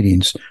of our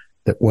meetings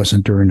that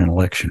wasn't during an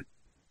election.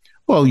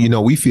 Well,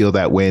 we feel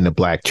that way in the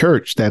Black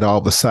church, that all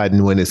of a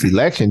sudden when it's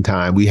election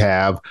time, we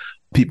have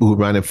people who are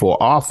running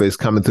for office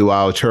coming through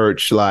our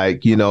church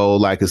like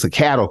it's a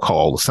cattle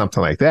call or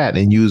something like that.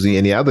 And usually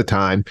any other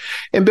time.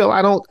 And Bill,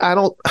 I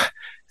don't,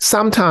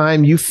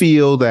 sometimes you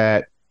feel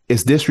that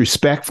it's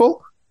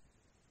disrespectful.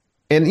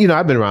 And,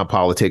 I've been around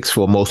politics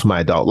for most of my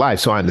adult life,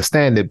 so I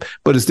understand it,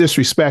 but it's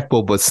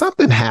disrespectful. But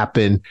something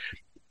happened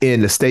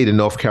in the state of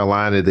North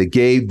Carolina that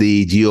gave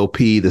the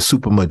GOP the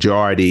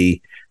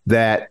supermajority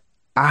that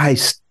I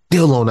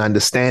still don't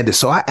understand it.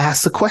 So I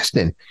asked the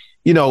question.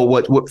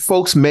 What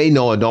folks may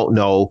know or don't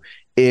know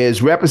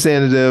is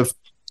Representative,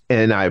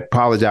 and I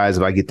apologize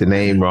if I get the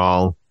name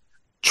wrong,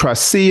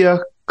 Tracia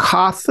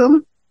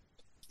Cotham.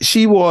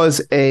 She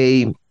was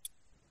a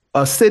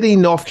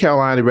sitting North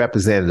Carolina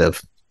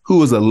representative who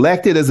was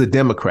elected as a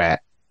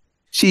Democrat.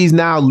 She's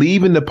now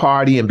leaving the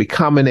party and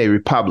becoming a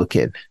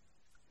Republican,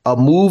 a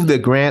move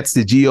that grants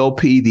the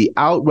GOP the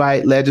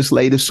outright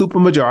legislative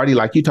supermajority,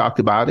 like you talked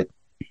about it,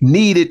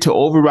 needed to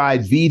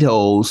override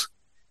vetoes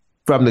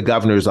from the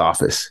governor's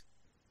office.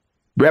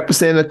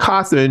 Representative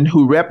Cothran,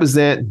 who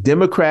represent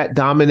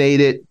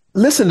Democrat-dominated,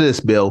 listen to this,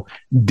 Bill,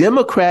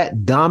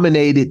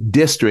 Democrat-dominated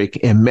district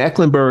in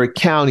Mecklenburg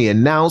County,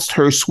 announced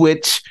her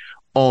switch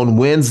on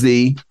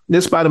Wednesday,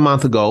 just about a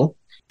month ago,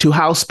 to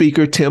House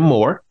Speaker Tim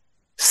Moore.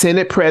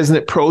 Senate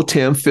President Pro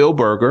Tem Phil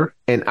Berger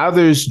and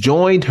others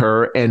joined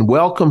her and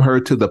welcomed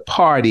her to the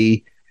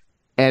party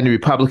and the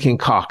Republican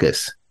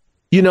caucus.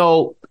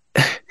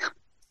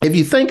 If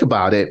you think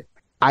about it,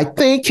 I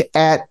think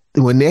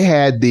when they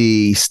had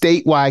the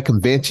statewide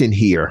convention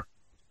here,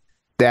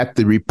 that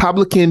the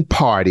Republican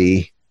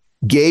Party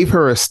gave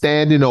her a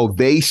standing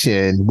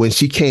ovation when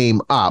she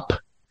came up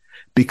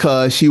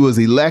because she was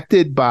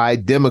elected by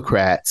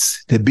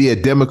Democrats to be a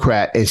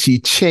Democrat, and she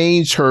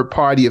changed her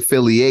party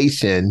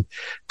affiliation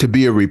to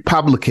be a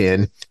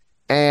Republican.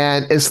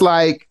 And it's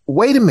like,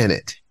 wait a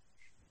minute,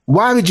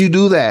 why would you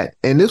do that?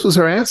 And this was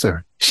her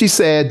answer. She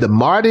said, the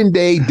modern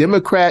day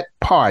Democrat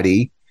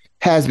Party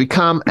has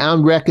become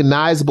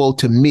unrecognizable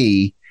to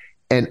me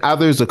and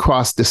others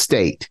across the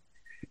state.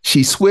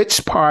 She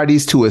switched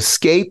parties to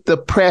escape the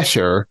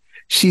pressure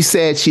she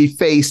said she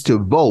faced to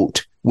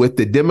vote with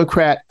the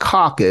Democrat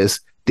caucus,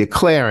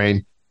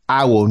 declaring,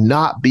 I will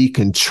not be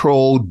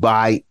controlled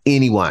by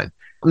anyone.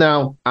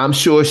 Now, I'm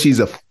sure she's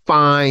a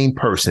fine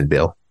person,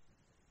 Bill.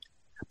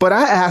 But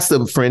I asked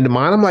a friend of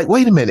mine, I'm like,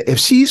 wait a minute, if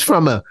she's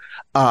from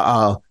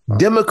a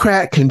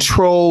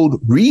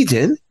Democrat-controlled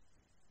region,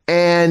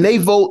 and they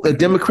vote her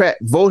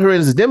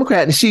in as a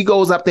Democrat, and she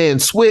goes up there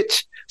and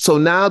switch So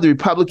now the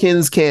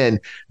Republicans can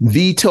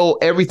veto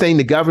everything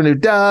the governor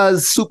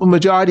does,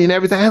 supermajority and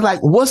everything. I'm like,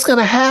 what's going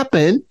to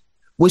happen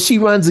when she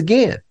runs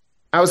again?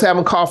 I was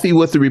having coffee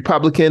with the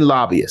Republican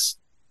lobbyist,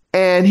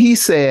 and he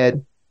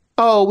said,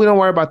 oh, we don't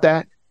worry about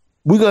that.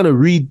 We're going to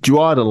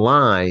redraw the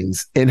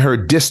lines in her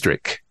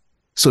district,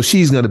 so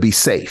she's going to be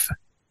safe.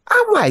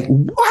 I'm like,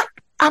 what?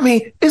 I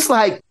mean, it's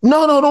like,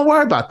 no, don't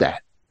worry about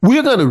that.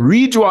 We're going to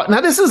redraw.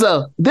 Now, this is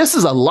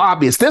a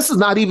lobbyist. This is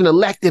not even an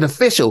elected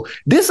official.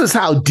 This is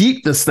how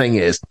deep this thing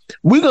is.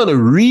 We're going to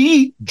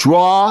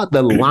redraw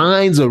the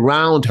lines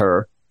around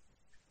her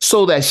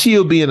so that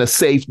she'll be in a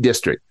safe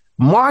district.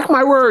 Mark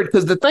my word,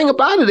 because the thing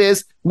about it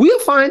is we'll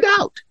find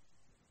out.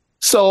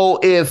 So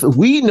if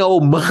we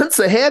know months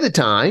ahead of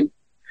time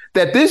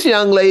that this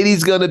young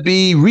lady's going to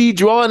be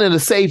redrawn in a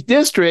safe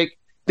district,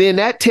 then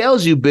that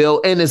tells you, Bill,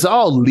 and it's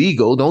all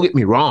legal, don't get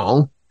me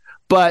wrong,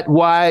 but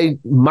why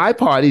my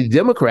party, the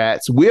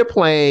Democrats, we're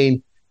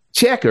playing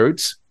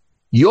checkers.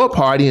 Your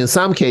party, in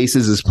some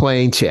cases, is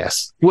playing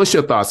chess. What's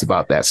your thoughts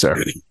about that,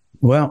 sir?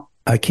 Well,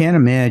 I can't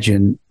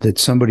imagine that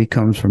somebody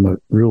comes from a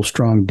real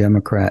strong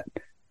Democrat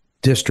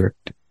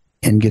district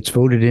and gets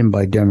voted in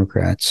by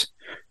Democrats,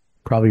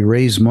 probably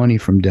raised money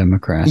from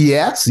Democrats.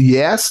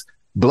 Yes.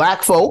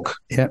 Black folk.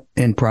 Yep.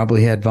 And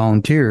probably had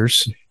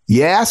volunteers.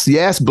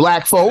 Yes.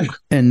 Black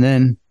folk. And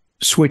then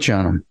switch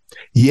on them.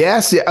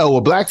 Yes. Yeah. Oh,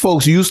 well, black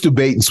folks used to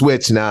bait and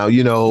switch now,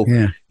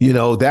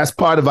 that's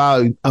part of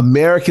our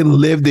American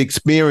lived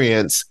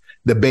experience,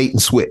 the bait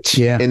and switch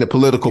in the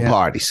political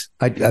parties.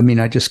 I mean,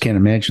 I just can't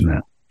imagine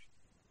that.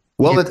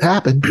 Well, it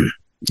happened.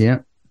 Yeah.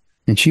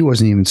 And she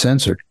wasn't even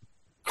censored.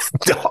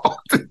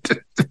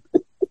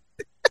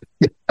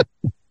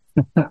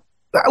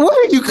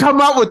 Where did you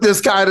come up with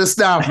this kind of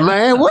stuff,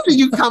 man? Where did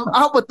you come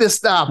up with this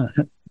stuff?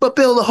 But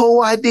Bill, the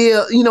whole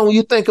idea, when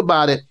you think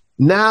about it,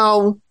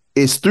 now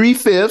it's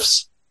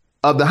 3/5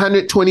 of the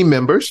 120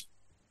 members,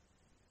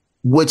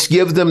 which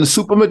gives them the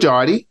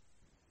supermajority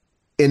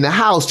in the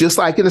House, just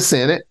like in the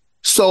Senate.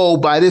 So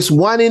by this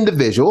one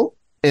individual,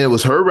 and it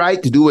was her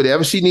right to do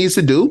whatever she needs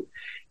to do,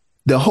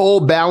 the whole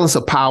balance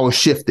of power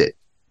shifted.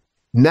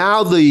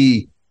 Now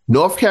the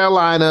North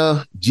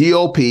Carolina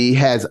GOP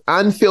has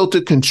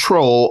unfiltered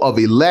control of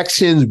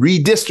elections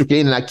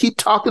redistricting, and I keep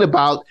talking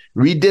about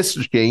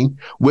redistricting,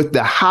 with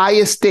the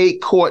highest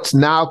state courts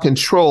now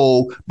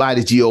controlled by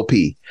the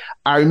GOP.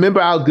 I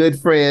remember our good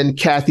friend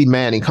Kathy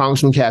Manning,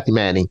 Congressman Kathy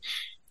Manning,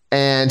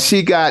 and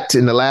she got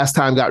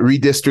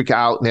redistrict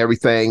out and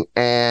everything,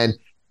 and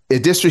a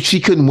district she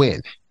couldn't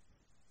win.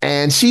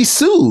 And she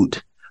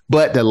sued.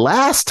 But the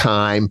last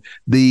time,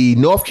 the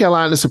North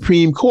Carolina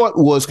Supreme Court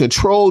was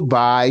controlled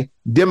by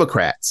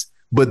Democrats.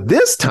 But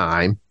this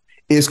time,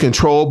 it's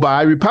controlled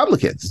by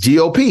Republicans,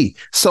 GOP.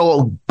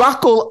 So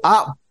buckle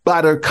up,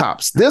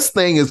 buttercups. This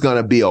thing is going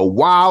to be a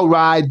wild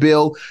ride,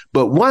 Bill.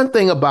 But one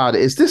thing about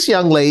it is this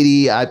young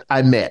lady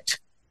I met,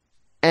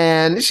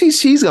 and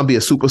she's going to be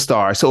a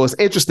superstar. So it's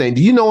interesting.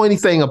 Do you know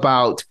anything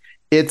about,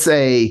 it's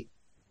a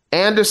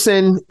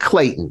Anderson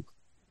Clayton?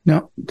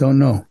 No, don't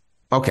know.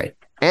 Okay.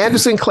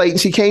 Anderson Clayton,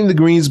 she came to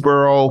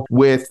Greensboro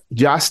with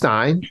Josh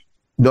Stein,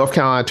 North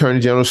Carolina Attorney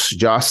General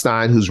Josh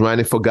Stein, who's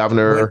running for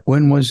governor.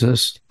 When was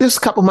this? This a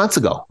couple months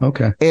ago.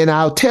 Okay. And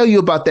I'll tell you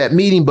about that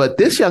meeting. But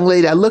this young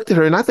lady, I looked at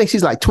her and I think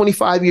she's like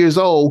 25 years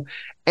old.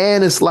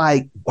 And it's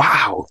like,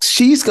 wow,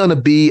 she's going to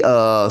be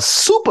a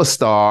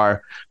superstar.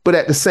 But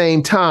at the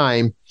same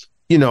time,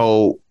 you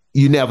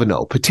never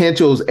know.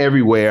 Potential's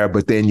everywhere,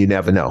 but then you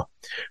never know.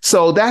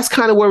 So that's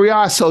kind of where we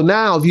are. So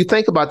now if you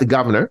think about the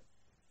governor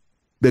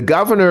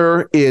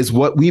is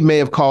what we may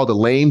have called a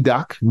lame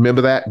duck.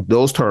 Remember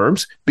those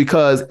terms,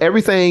 because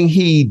everything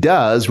he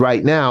does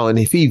right now, and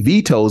if he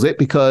vetoes it,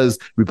 because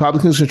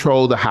Republicans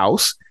control the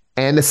House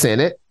and the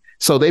Senate,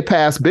 so they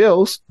pass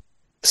bills,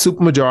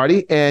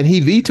 supermajority, and he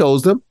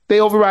vetoes them, they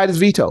override his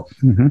veto.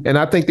 Mm-hmm. And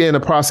I think they're in the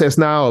process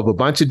now of a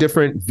bunch of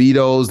different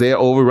vetoes they're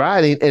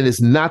overriding, and it's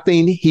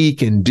nothing he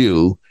can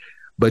do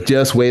but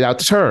just wait out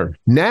the term.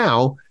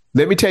 Now,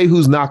 let me tell you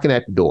who's knocking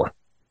at the door.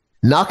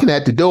 Knocking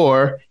at the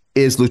door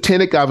is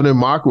Lieutenant Governor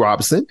Mark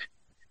Robinson.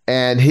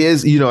 And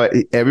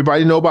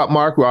everybody know about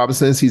Mark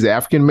Robinson. He's an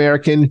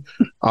African-American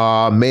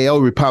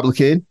male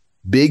Republican,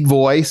 big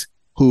voice,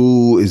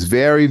 who is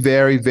very,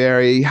 very,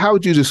 very, how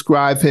would you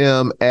describe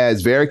him?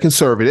 As very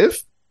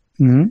conservative.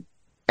 Mm-hmm.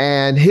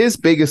 And his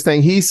biggest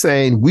thing, he's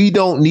saying, we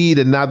don't need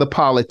another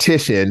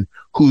politician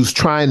who's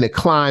trying to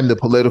climb the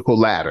political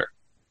ladder.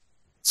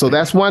 So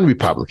that's one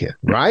Republican,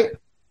 right?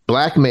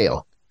 Black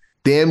male.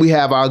 Then we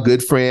have our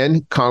good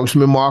friend,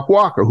 Congressman Mark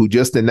Walker, who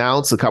just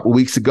announced a couple of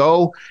weeks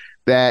ago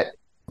that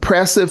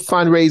impressive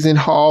fundraising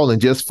haul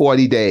in just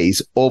 40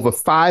 days, over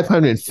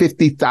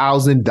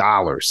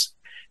 $550,000.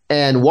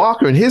 And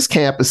Walker and his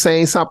camp is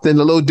saying something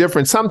a little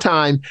different.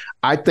 Sometimes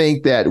I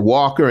think that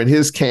Walker and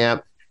his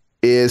camp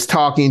is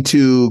talking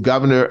to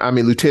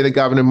Lieutenant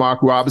Governor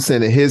Mark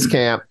Robinson and his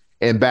camp,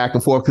 and back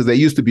and forth, because they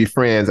used to be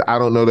friends. I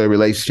don't know their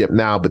relationship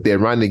now, but they're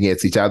running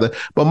against each other.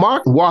 But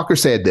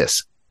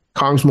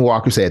Congressman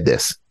Walker said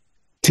this: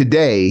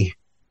 today,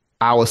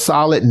 our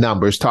solid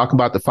numbers, talking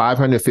about the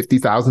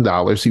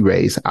 $550,000 he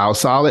raised, our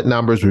solid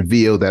numbers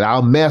reveal that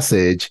our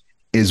message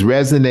is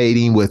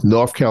resonating with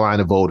North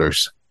Carolina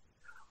voters.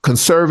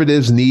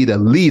 Conservatives need a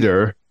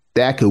leader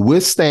that could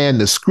withstand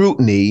the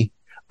scrutiny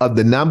of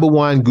the number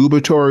one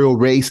gubernatorial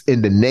race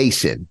in the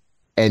nation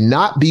and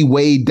not be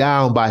weighed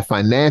down by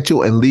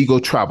financial and legal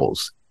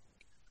troubles.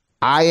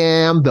 I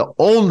am the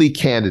only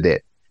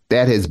candidate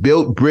that has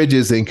built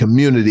bridges in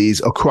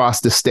communities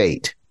across the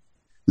state,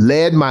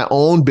 led my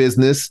own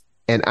business,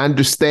 and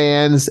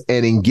understands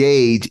and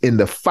engage in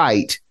the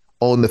fight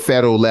on the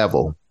federal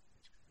level.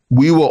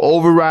 We will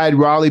override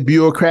Raleigh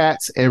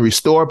bureaucrats and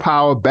restore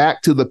power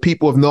back to the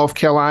people of North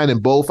Carolina in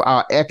both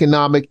our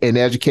economic and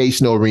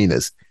educational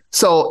arenas.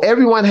 So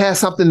everyone has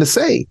something to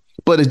say.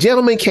 But a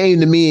gentleman came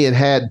to me and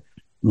had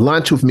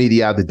lunch with me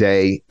the other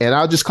day, and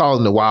I'll just call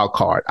him the wild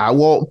card. I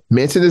won't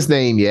mention his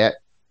name yet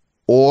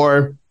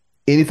or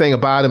anything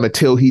about him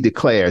until he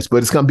declares, but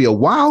it's going to be a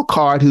wild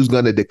card who's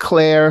going to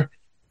declare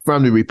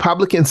from the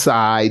Republican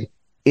side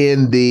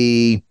in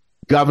the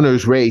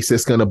governor's race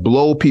that's going to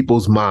blow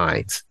people's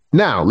minds.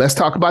 Now, let's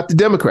talk about the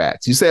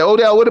Democrats. You say,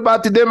 Odell, what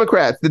about the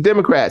Democrats? The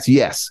Democrats,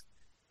 yes.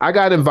 I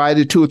got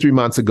invited 2 or 3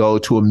 months ago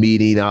to a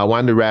meeting.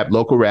 One of the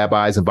local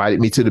rabbis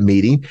invited me to the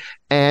meeting,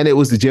 and it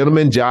was the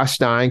gentleman, Josh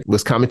Stein,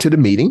 was coming to the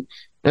meeting.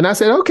 And I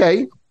said,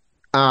 okay.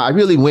 I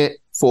really went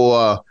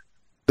for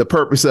the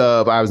purpose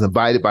of I was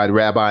invited by the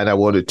rabbi and I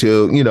wanted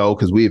to,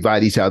 because we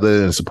invite each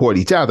other and support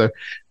each other.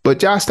 But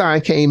Josh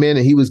Stein came in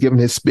and he was giving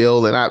his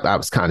spiel, and I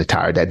was kind of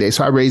tired that day.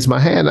 So I raised my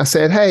hand. I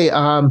said, hey,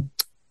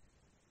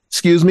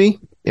 excuse me.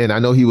 And I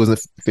know he wasn't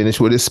finished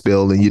with his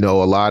spill. And, a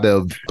lot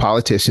of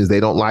politicians, they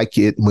don't like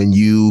it when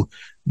you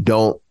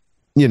don't,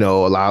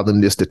 allow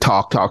them just to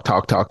talk.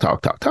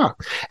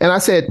 And I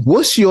said,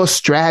 what's your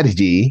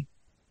strategy?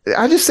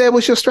 I just said,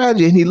 what's your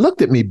strategy? And he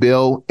looked at me,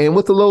 Bill, and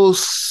with a little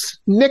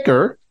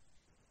snicker,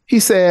 he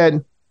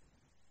said,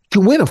 to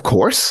win, of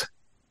course.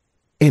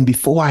 And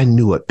before I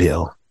knew it,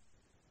 Bill,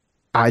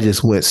 I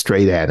just went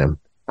straight at him.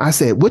 I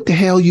said, what the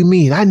hell you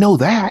mean? I know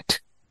that.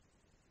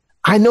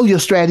 I know your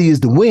strategy is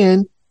to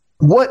win.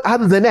 What,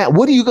 other than that,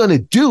 what are you going to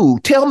do?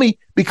 Tell me,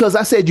 because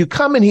I said, you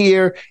come in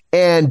here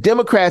and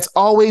Democrats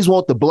always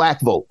want the black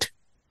vote.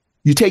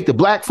 You take the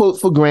black vote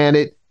for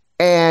granted.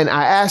 And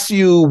I asked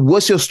you,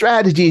 what's your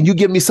strategy? And you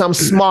give me some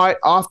smart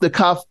off the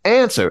cuff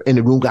answer. And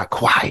the room got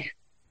quiet.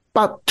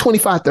 About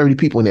 25, 30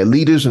 people in there,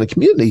 leaders in the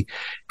community.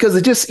 Because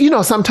it just,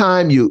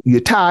 sometimes you're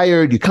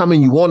tired, you come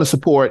in, you want to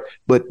support,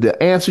 but the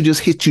answer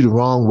just hit you the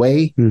wrong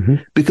way. Mm-hmm.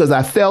 Because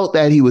I felt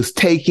that he was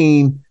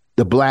taking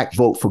the black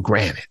vote for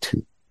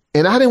granted.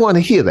 And I didn't want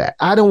to hear that.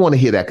 I don't want to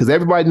hear that because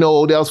everybody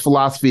knows Odell's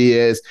philosophy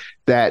is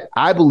that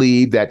I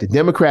believe that the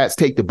Democrats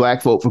take the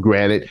black vote for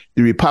granted,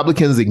 the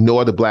Republicans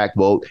ignore the black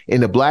vote,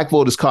 and the black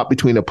vote is caught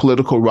between a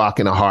political rock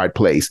and a hard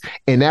place.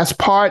 And that's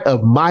part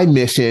of my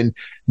mission,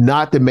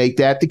 not to make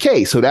that the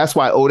case. So that's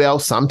why Odell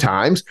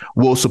sometimes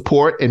will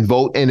support and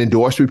vote and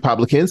endorse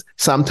Republicans.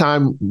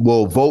 Sometimes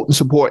will vote and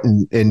support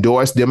and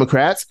endorse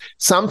Democrats.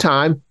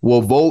 Sometimes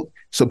will vote,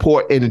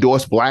 support, and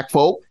endorse black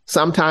folk.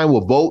 Sometimes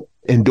will vote,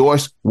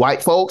 endorse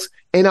white folks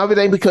and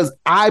everything, because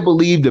I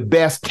believe the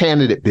best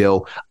candidate,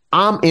 Bill.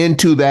 I'm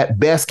into that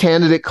best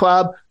candidate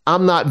club.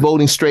 I'm not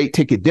voting straight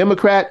ticket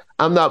Democrat.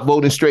 I'm not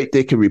voting straight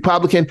ticket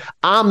Republican.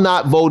 I'm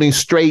not voting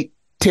straight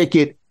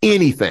ticket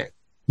anything.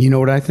 You know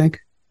what I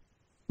think?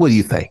 What do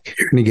you think?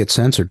 You're going to get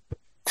censored.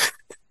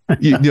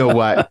 You know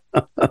what?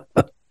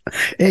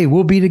 Hey,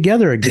 we'll be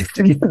together again.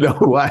 You know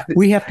what?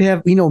 We have to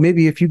have,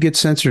 maybe if you get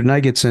censored and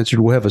I get censored,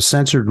 we'll have a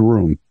censored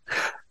room.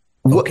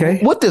 Okay.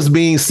 What does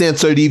being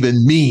censored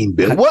even mean,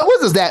 Bill?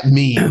 What does that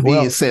mean,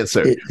 being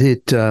censored?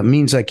 It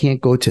means I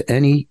can't go to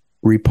any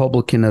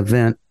Republican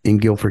event in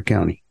Guilford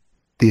County.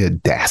 The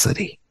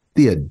audacity.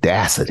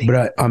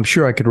 But I'm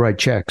sure I could write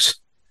checks.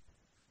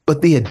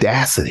 But the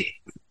audacity.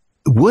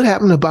 What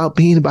happened about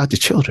being about the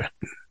children?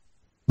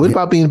 What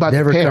about being about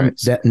the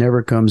parents? That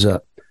never comes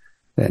up.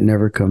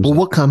 Well,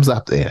 what comes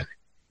up then?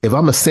 If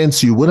I'm going to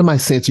censor you, what am I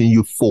censoring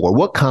you for?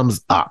 What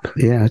comes up?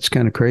 Yeah, it's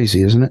kind of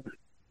crazy, isn't it?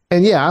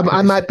 And yeah,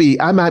 I might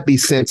be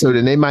censored,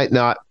 and they might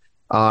not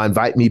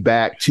invite me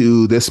back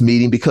to this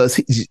meeting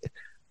because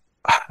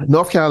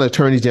North Carolina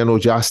Attorney General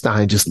Josh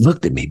Stein just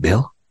looked at me,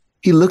 Bill.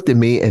 He looked at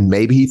me, and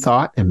maybe he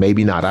thought, and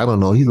maybe not. I don't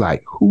know. He's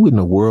like, who in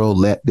the world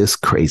let this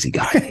crazy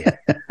guy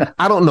in?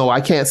 I don't know.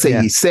 I can't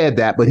say he said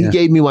that, but he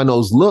gave me one of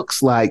those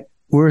looks like.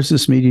 Where is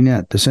this meeting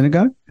at? The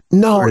synagogue?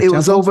 No, it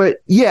was over at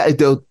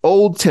the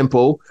old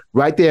temple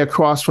right there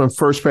across from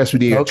First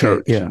Presbyterian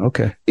Church. Yeah,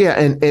 okay. Yeah,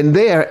 and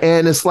there,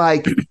 and it's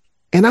like.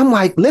 And I'm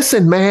like,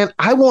 listen, man,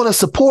 I want to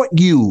support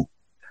you.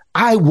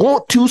 I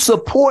want to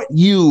support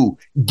you.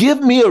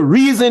 Give me a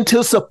reason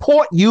to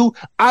support you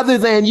other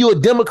than you're a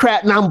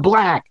Democrat and I'm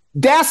black.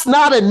 That's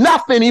not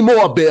enough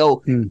anymore, Bill.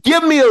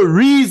 Give me a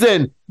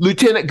reason,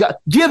 Lieutenant.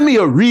 Give me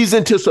a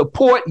reason to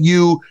support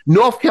you,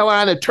 North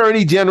Carolina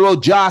Attorney General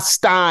Josh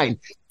Stein.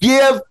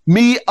 Give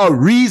me a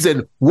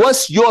reason.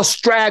 What's your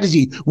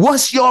strategy?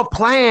 What's your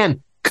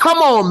plan? Come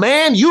on,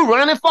 man. You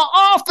running for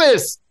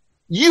office.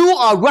 You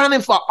are running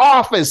for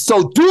office,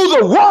 so do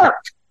the work.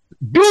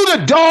 Do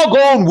the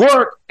doggone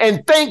work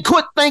and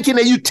quit thinking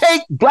that you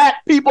take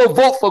black people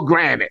vote for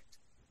granted.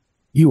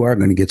 You are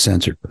going to get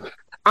censored.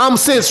 I'm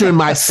censoring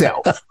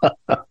myself.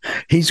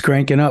 He's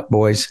cranking up,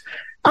 boys.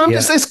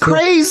 It's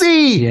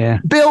crazy. Yeah.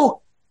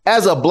 Bill,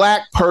 as a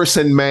black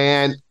person,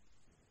 man,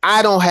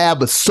 I don't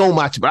have so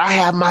much, but I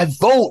have my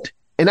vote.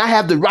 And I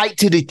have the right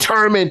to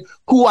determine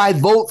who I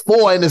vote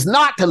for, and it's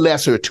not the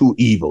lesser of two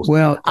evils.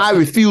 Well, I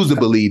refuse to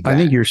believe that. I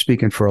think you're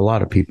speaking for a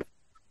lot of people.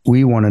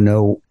 We want to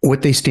know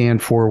what they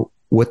stand for,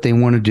 what they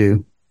want to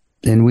do,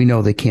 and we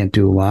know they can't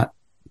do a lot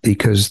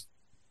because,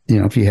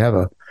 if you have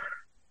a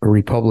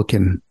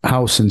Republican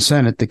House and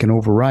Senate that can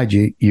override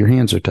you, your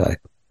hands are tied.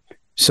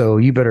 So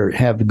you better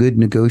have good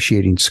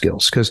negotiating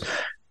skills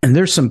and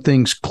there's some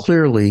things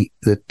clearly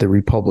that the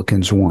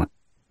Republicans want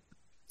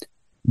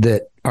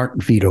that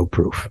aren't veto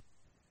proof.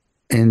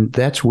 And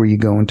that's where you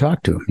go and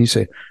talk to them. You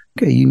say,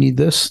 okay, you need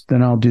this,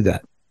 then I'll do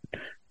that.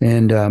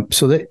 And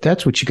so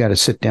that's what you got to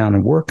sit down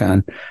and work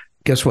on.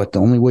 Guess what? The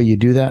only way you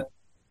do that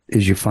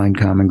is you find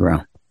common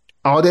ground.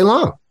 All day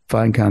long.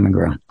 Find common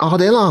ground. All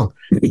day long.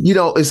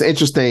 It's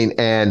interesting.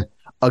 And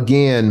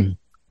again,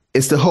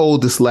 it's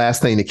this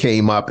last thing that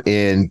came up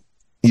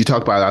you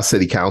talked about our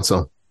city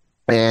council.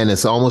 And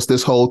it's almost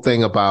this whole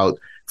thing about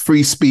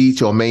free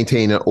speech or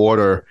maintaining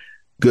order.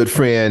 Good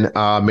friend,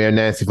 Mayor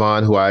Nancy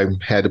Vaughn, who I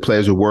had the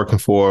pleasure of working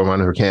for on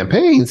one of her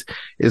campaigns,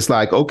 is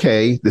like,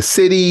 okay, the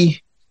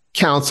city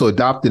council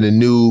adopted a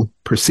new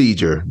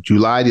procedure,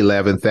 July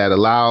 11th, that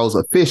allows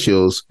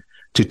officials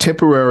to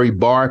temporarily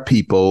bar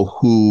people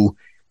who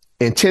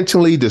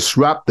intentionally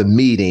disrupt the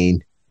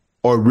meeting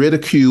or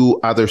ridicule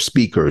other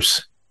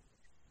speakers.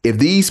 If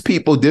these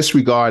people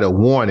disregard a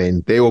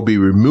warning, they will be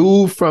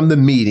removed from the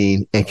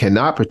meeting and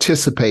cannot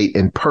participate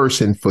in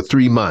person for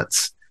 3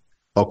 months,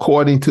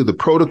 according to the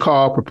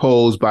protocol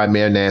proposed by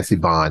Mayor Nancy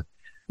Vaughn.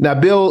 Now,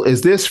 Bill,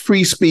 is this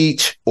free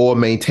speech or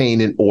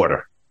maintaining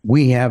order?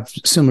 We have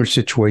similar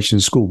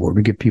situations in school board.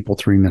 We give people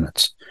 3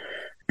 minutes.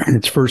 And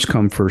it's first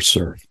come, first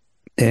serve.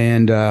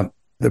 And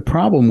the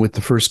problem with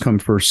the first come,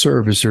 first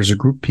serve is there's a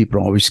group of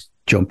people always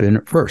jump in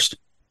at first.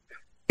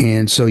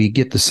 And so you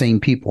get the same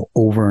people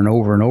over and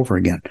over and over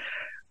again.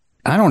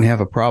 I don't have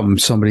a problem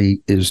if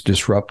somebody is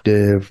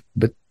disruptive,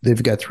 but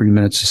they've got 3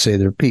 minutes to say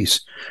their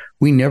piece.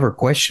 We never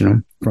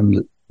question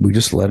them we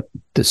just let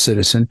the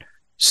citizen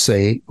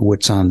say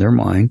what's on their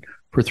mind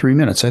for 3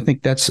 minutes. I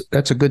think that's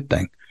a good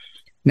thing.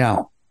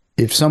 Now,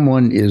 if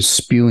someone is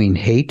spewing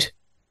hate,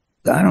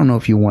 I don't know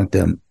if you want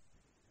them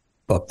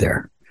up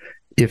there.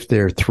 If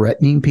they're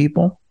threatening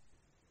people,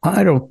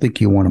 I don't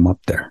think you want them up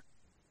there.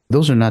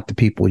 Those are not the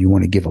people you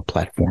want to give a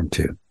platform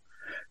to.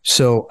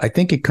 So I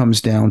think it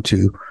comes down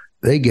to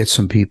they get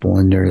some people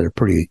in there that are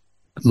pretty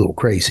a little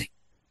crazy.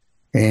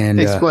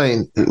 And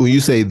explain, when you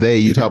say they,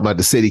 you talk about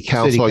the city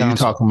council, or you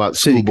talking about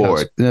school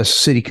board? The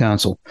city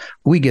council.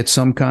 We get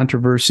some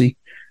controversy,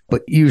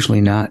 but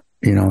usually not.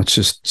 It's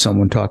just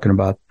someone talking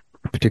about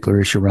a particular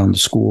issue around the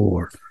school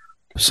or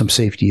some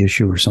safety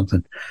issue or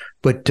something.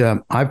 But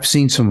I've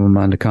seen some of them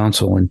on the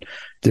council, and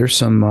there's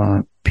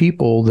some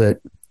people that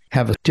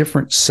have a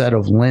different set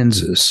of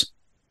lenses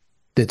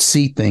that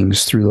see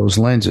things through those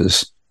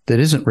lenses that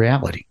isn't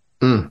reality.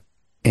 Mm.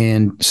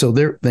 And so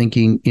they're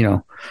thinking,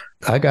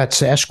 I got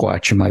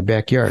Sasquatch in my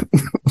backyard.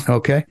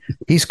 Okay.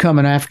 He's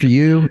coming after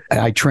you.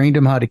 I trained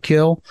him how to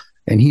kill,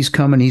 and he's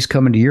coming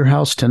to your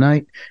house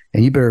tonight,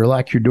 and you better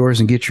lock your doors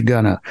and get your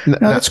gun out. Now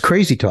that's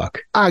crazy talk.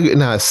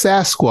 Now,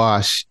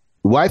 Sasquatch,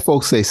 white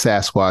folks say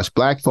Sasquatch,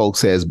 black folks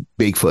says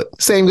Bigfoot.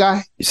 Same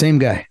guy? Same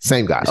guy.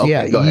 Same guy.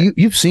 Okay, yeah.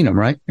 You've seen him,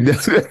 right?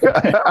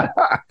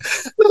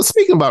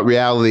 Speaking about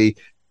reality,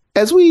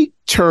 as we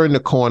turn the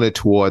corner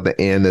toward the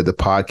end of the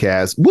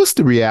podcast, what's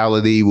the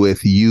reality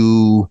with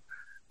you?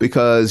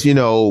 Because,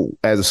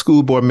 as a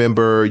school board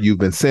member, you've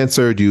been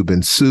censored, you've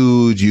been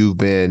sued,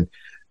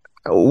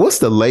 what's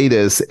the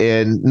latest?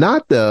 And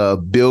not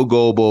the Bill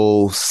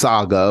Goebel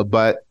saga,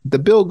 but the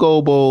Bill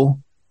Goebel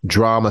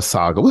drama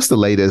saga. What's the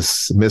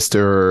latest,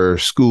 Mr.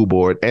 School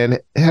Board? And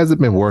has it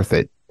been worth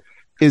it?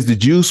 Is the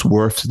juice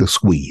worth the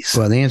squeeze?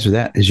 Well, the answer to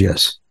that is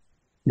yes.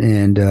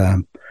 And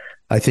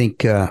I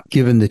think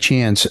given the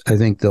chance, I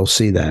think they'll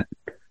see that.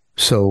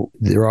 So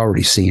they're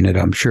already seeing it,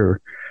 I'm sure,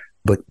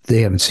 but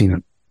they haven't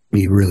seen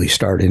me really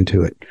start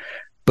into it.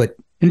 But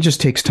it just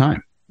takes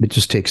time. It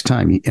just takes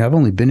time. I've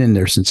only been in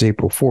there since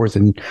April 4th.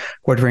 And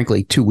quite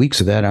frankly, 2 weeks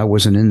of that, I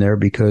wasn't in there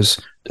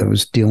because I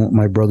was dealing with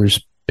my brother's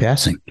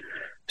passing.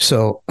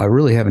 So I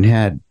really haven't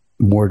had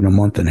more than a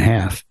month and a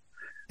half.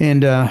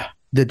 And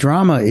the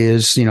drama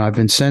is, I've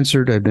been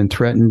censored. I've been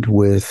threatened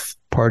with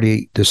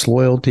party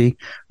disloyalty.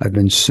 I've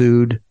been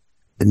sued.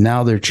 And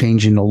now they're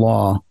changing the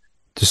law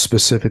to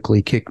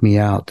specifically kick me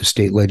out, the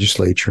state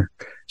legislature,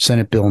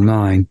 Senate Bill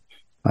 9,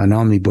 an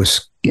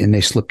omnibus, and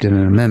they slipped in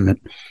an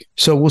amendment.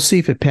 So we'll see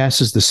if it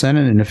passes the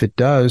Senate. And if it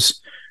does,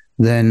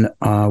 then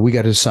we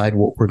got to decide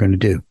what we're going to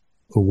do,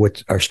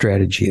 what our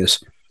strategy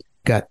is.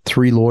 Got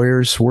 3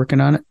 lawyers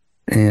working on it,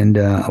 and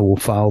we'll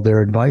follow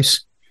their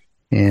advice,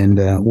 and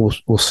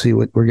we'll see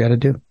what we got to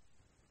do.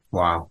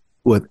 Wow.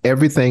 with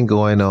everything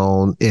going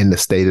on in the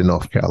state of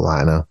North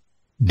Carolina,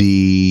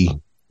 the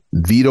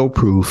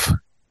veto-proof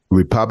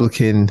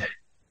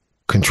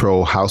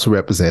Republican-controlled House of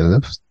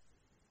Representatives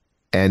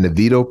and the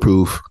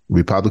veto-proof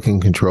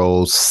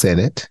Republican-controlled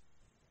Senate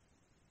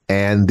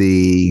and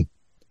the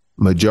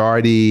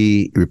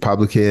majority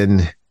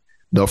Republican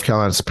North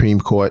Carolina Supreme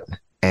Court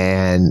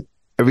and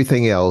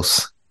everything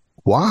else,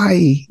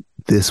 why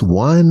this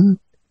one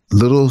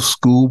little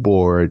school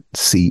board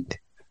seat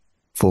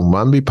from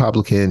one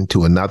Republican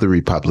to another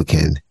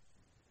Republican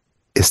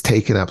is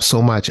taking up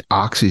so much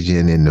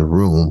oxygen in the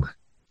room?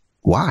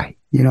 Why?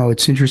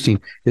 It's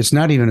interesting. It's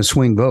not even a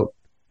swing vote.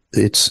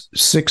 It's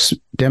 6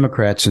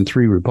 Democrats and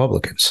 3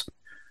 Republicans.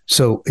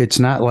 So it's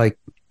not like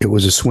it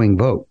was a swing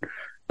vote.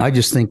 I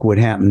just think what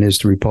happened is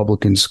the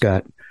Republicans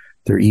got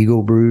their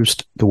ego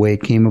bruised the way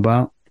it came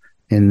about,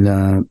 and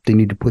they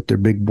need to put their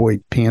big boy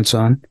pants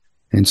on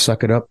and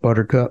suck it up,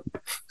 Buttercup,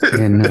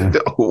 and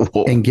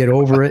and get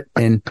over it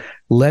and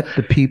let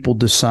the people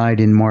decide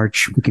in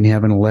March. We can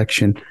have an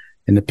election,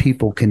 and the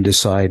people can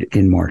decide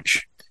in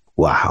March.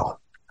 Wow.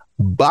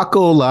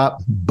 Buckle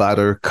up,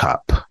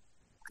 Buttercup.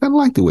 I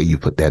like the way you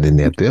put that in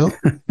there, Bill.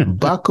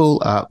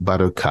 Buckle up,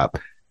 Buttercup.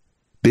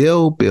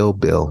 Bill.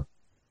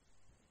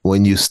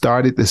 When you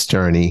started this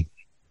journey,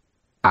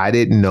 I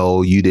didn't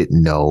know, you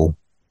didn't know,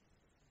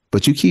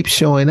 but you keep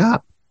showing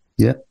up.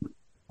 Yeah.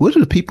 What do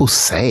the people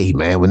say,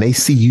 man, when they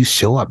see you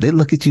show up? They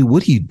look at you.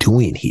 What are you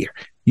doing here?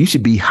 You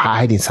should be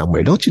hiding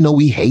somewhere. Don't you know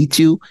we hate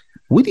you?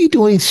 What are you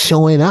doing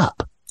showing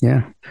up?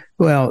 Yeah.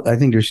 Well, I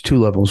think there's 2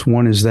 levels.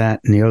 One is that,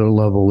 and the other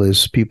level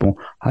is people,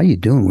 how you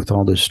doing with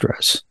all this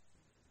stress?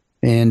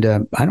 And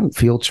I don't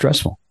feel it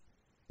stressful.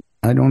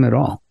 I don't at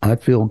all. I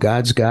feel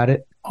God's got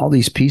it. All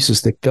these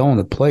pieces that fell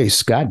into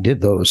place, God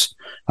did those.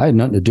 I had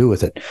nothing to do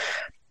with it.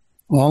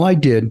 All I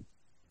did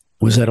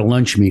was at a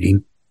lunch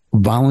meeting,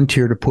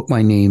 volunteer to put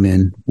my name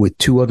in with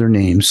 2 other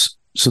names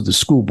so the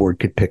school board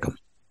could pick them.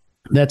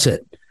 That's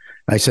it.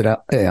 I said,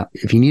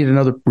 if you need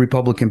another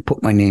Republican,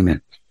 put my name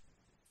in.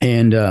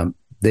 And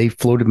they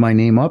floated my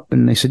name up,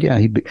 and they said, yeah.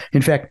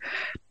 In fact,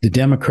 the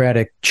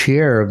Democratic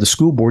chair of the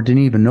school board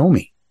didn't even know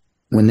me.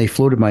 When they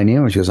floated my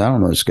name, she goes, I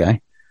don't know this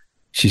guy.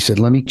 She said,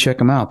 let me check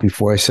him out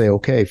before I say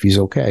okay, if he's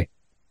okay.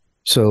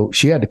 So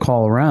she had to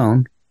call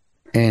around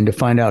and to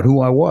find out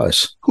who I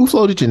was. Who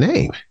floated your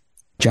name?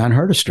 John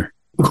Hurdister.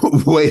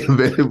 Wait a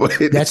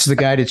minute. That's the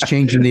guy that's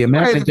changing the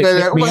amendment. Wait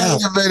a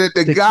minute.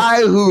 The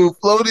guy who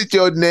floated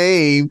your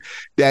name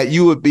that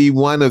you would be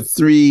one of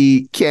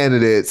 3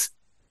 candidates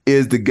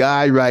is the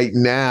guy right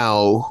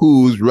now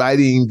who's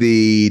writing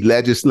the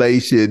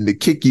legislation to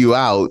kick you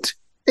out.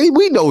 Hey,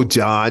 we know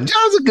John.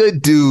 John's a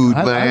good dude,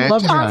 man. I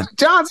love John.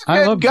 John's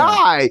a good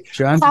guy.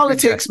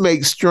 Politics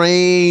make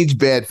strange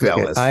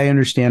bedfellows. I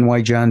understand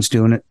why John's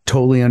doing it.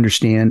 Totally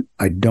understand.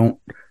 I don't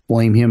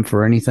blame him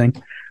for anything.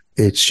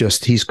 It's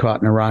just he's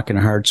caught in a rock and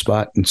a hard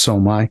spot, and so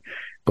am I.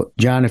 But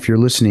John, if you're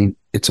listening,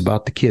 it's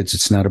about the kids.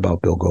 It's not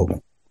about Bill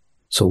Goebel.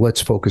 So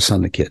let's focus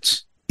on the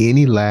kids.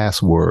 Any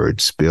last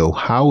words, Bill?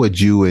 How would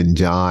you and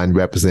John,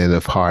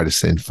 Representative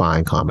Hardison,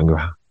 find common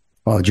ground?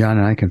 Well, John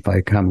and I can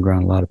find common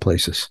ground in a lot of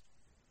places.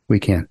 We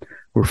can.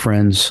 We're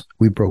friends.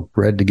 We broke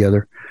bread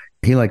together.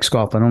 He likes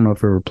golf. I don't know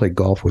if I ever played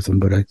golf with him,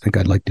 but I think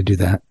I'd like to do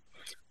that.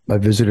 I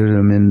visited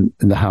him in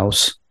the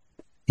house.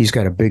 He's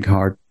got a big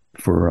heart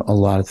for a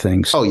lot of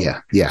things. Oh, yeah.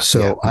 Yeah.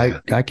 So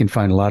yeah. I can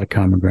find a lot of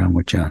common ground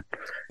with John.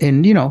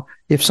 And,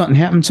 if something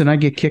happens and I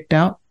get kicked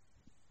out,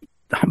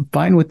 I'm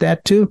fine with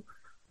that too.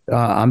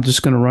 I'm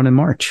just going to run in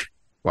March.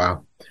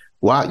 Wow.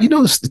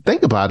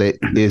 Think about it.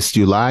 It's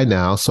July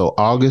now. So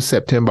August,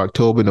 September,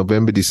 October,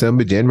 November,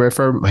 December, January,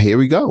 February. Here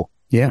we go.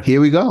 Yeah.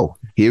 Here we go.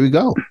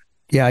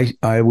 Yeah,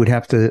 I would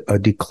have to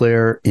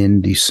declare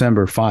in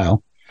December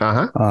file.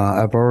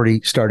 I've already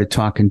started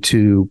talking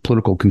to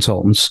political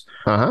consultants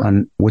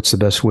on what's the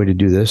best way to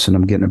do this, and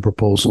I'm getting a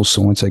proposal.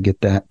 So once I get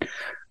that,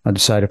 I'll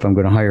decide if I'm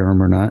going to hire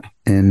them or not,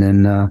 and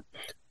then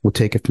we'll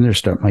take it from there,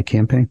 start my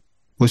campaign.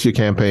 What's your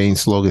campaign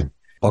slogan?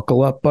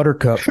 Buckle up,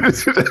 Buttercup.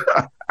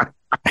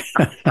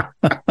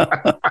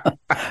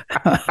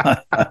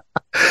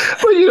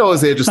 Well,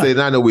 it's interesting.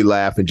 I know we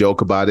laugh and joke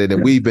about it,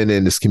 and we've been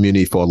in this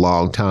community for a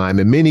long time.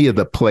 And many of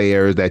the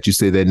players that you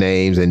see their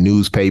names in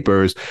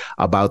newspapers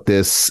about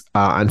this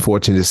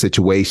unfortunate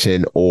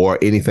situation or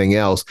anything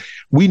else,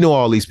 we know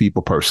all these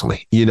people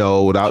personally,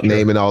 without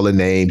naming all the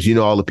names,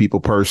 all the people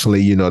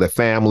personally, their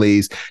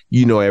families,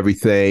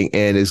 everything.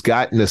 And it's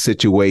gotten a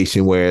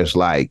situation where it's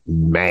like,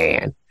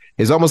 man,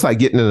 it's almost like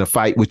getting in a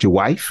fight with your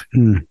wife.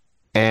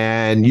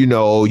 And,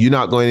 you're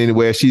not going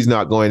anywhere. She's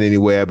not going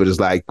anywhere. But it's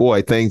like,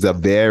 boy, things are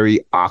very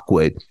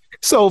awkward.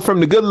 So from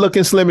the good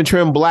looking, slim and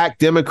trim Black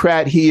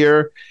Democrat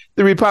here,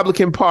 the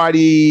Republican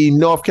Party,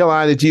 North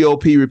Carolina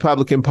GOP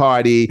Republican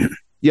Party,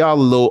 y'all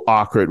a little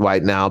awkward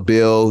right now.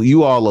 Bill,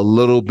 you all a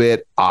little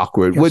bit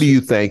awkward. Yes. What do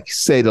you think?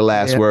 Say the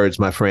last words,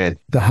 my friend.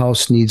 The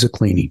house needs a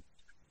cleaning.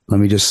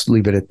 Let me just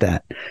leave it at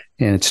that.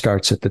 And it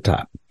starts at the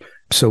top.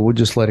 So we'll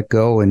just let it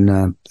go.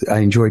 And I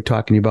enjoyed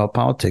talking to you about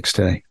politics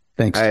today.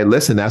 Thanks. Hey,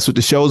 listen, that's what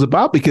the show is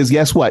about, because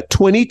guess what?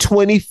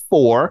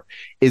 2024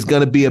 is going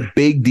to be a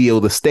big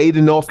deal. The state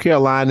of North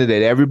Carolina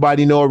that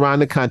everybody know around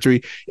the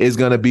country is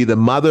going to be the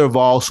mother of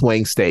all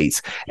swing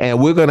states.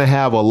 And we're going to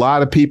have a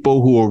lot of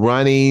people who are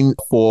running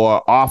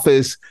for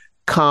office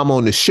come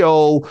on the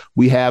show.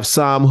 We have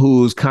some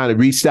who's kind of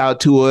reached out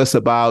to us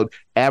about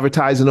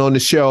advertising on the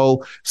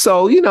show.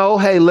 So,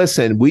 hey,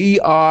 listen, we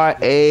are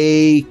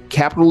a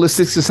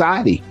capitalistic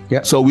society.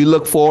 Yep. So we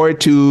look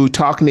forward to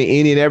talking to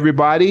any and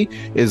everybody,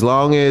 as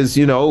long as,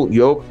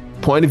 your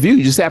point of view.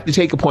 You just have to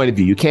take a point of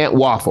view. You can't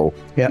waffle.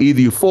 Yep. Either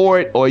you're for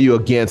it or you're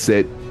against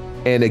it.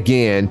 And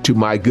again, to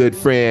my good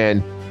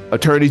friend,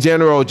 Attorney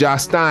General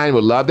Josh Stein,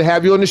 would love to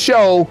have you on the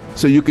show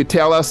so you could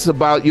tell us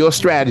about your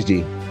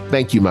strategy.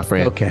 Thank you, my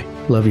friend. Okay.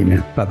 Love you,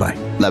 man. Bye-bye.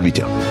 Love you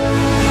too.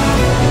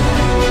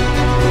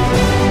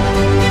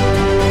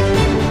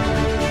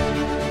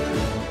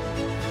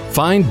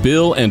 Find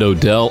Bill and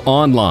Odell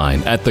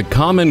online at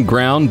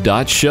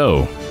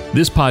thecommonground.show.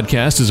 This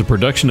podcast is a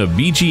production of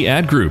BG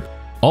Ad Group.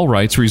 All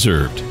rights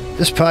reserved.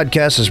 This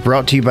podcast is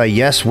brought to you by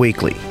Yes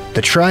Weekly,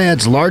 the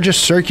Triad's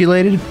largest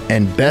circulated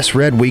and best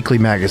read weekly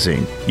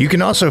magazine. You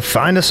can also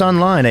find us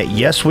online at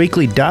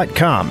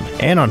yesweekly.com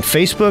and on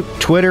Facebook,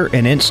 Twitter,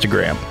 and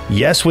Instagram.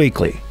 Yes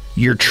Weekly,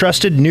 your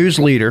trusted news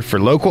leader for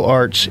local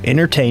arts,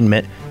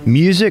 entertainment,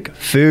 music,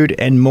 food,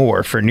 and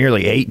more for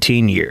nearly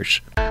 18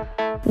 years.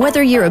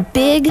 Whether you're a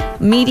big,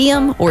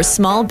 medium, or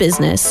small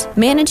business,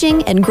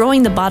 managing and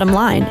growing the bottom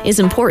line is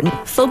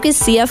important.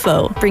 Focus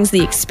CFO brings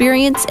the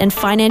experience and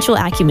financial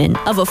acumen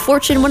of a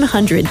Fortune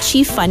 100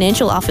 Chief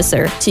Financial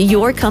Officer to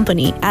your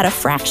company at a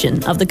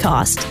fraction of the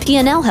cost.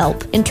 P&L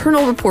help,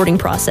 internal reporting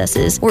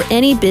processes, or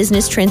any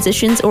business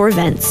transitions or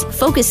events.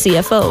 Focus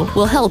CFO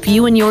will help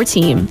you and your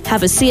team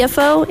have a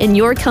CFO in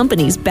your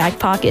company's back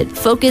pocket.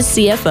 Focus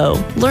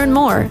CFO. Learn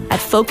more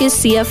at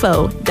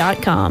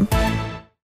focuscfo.com.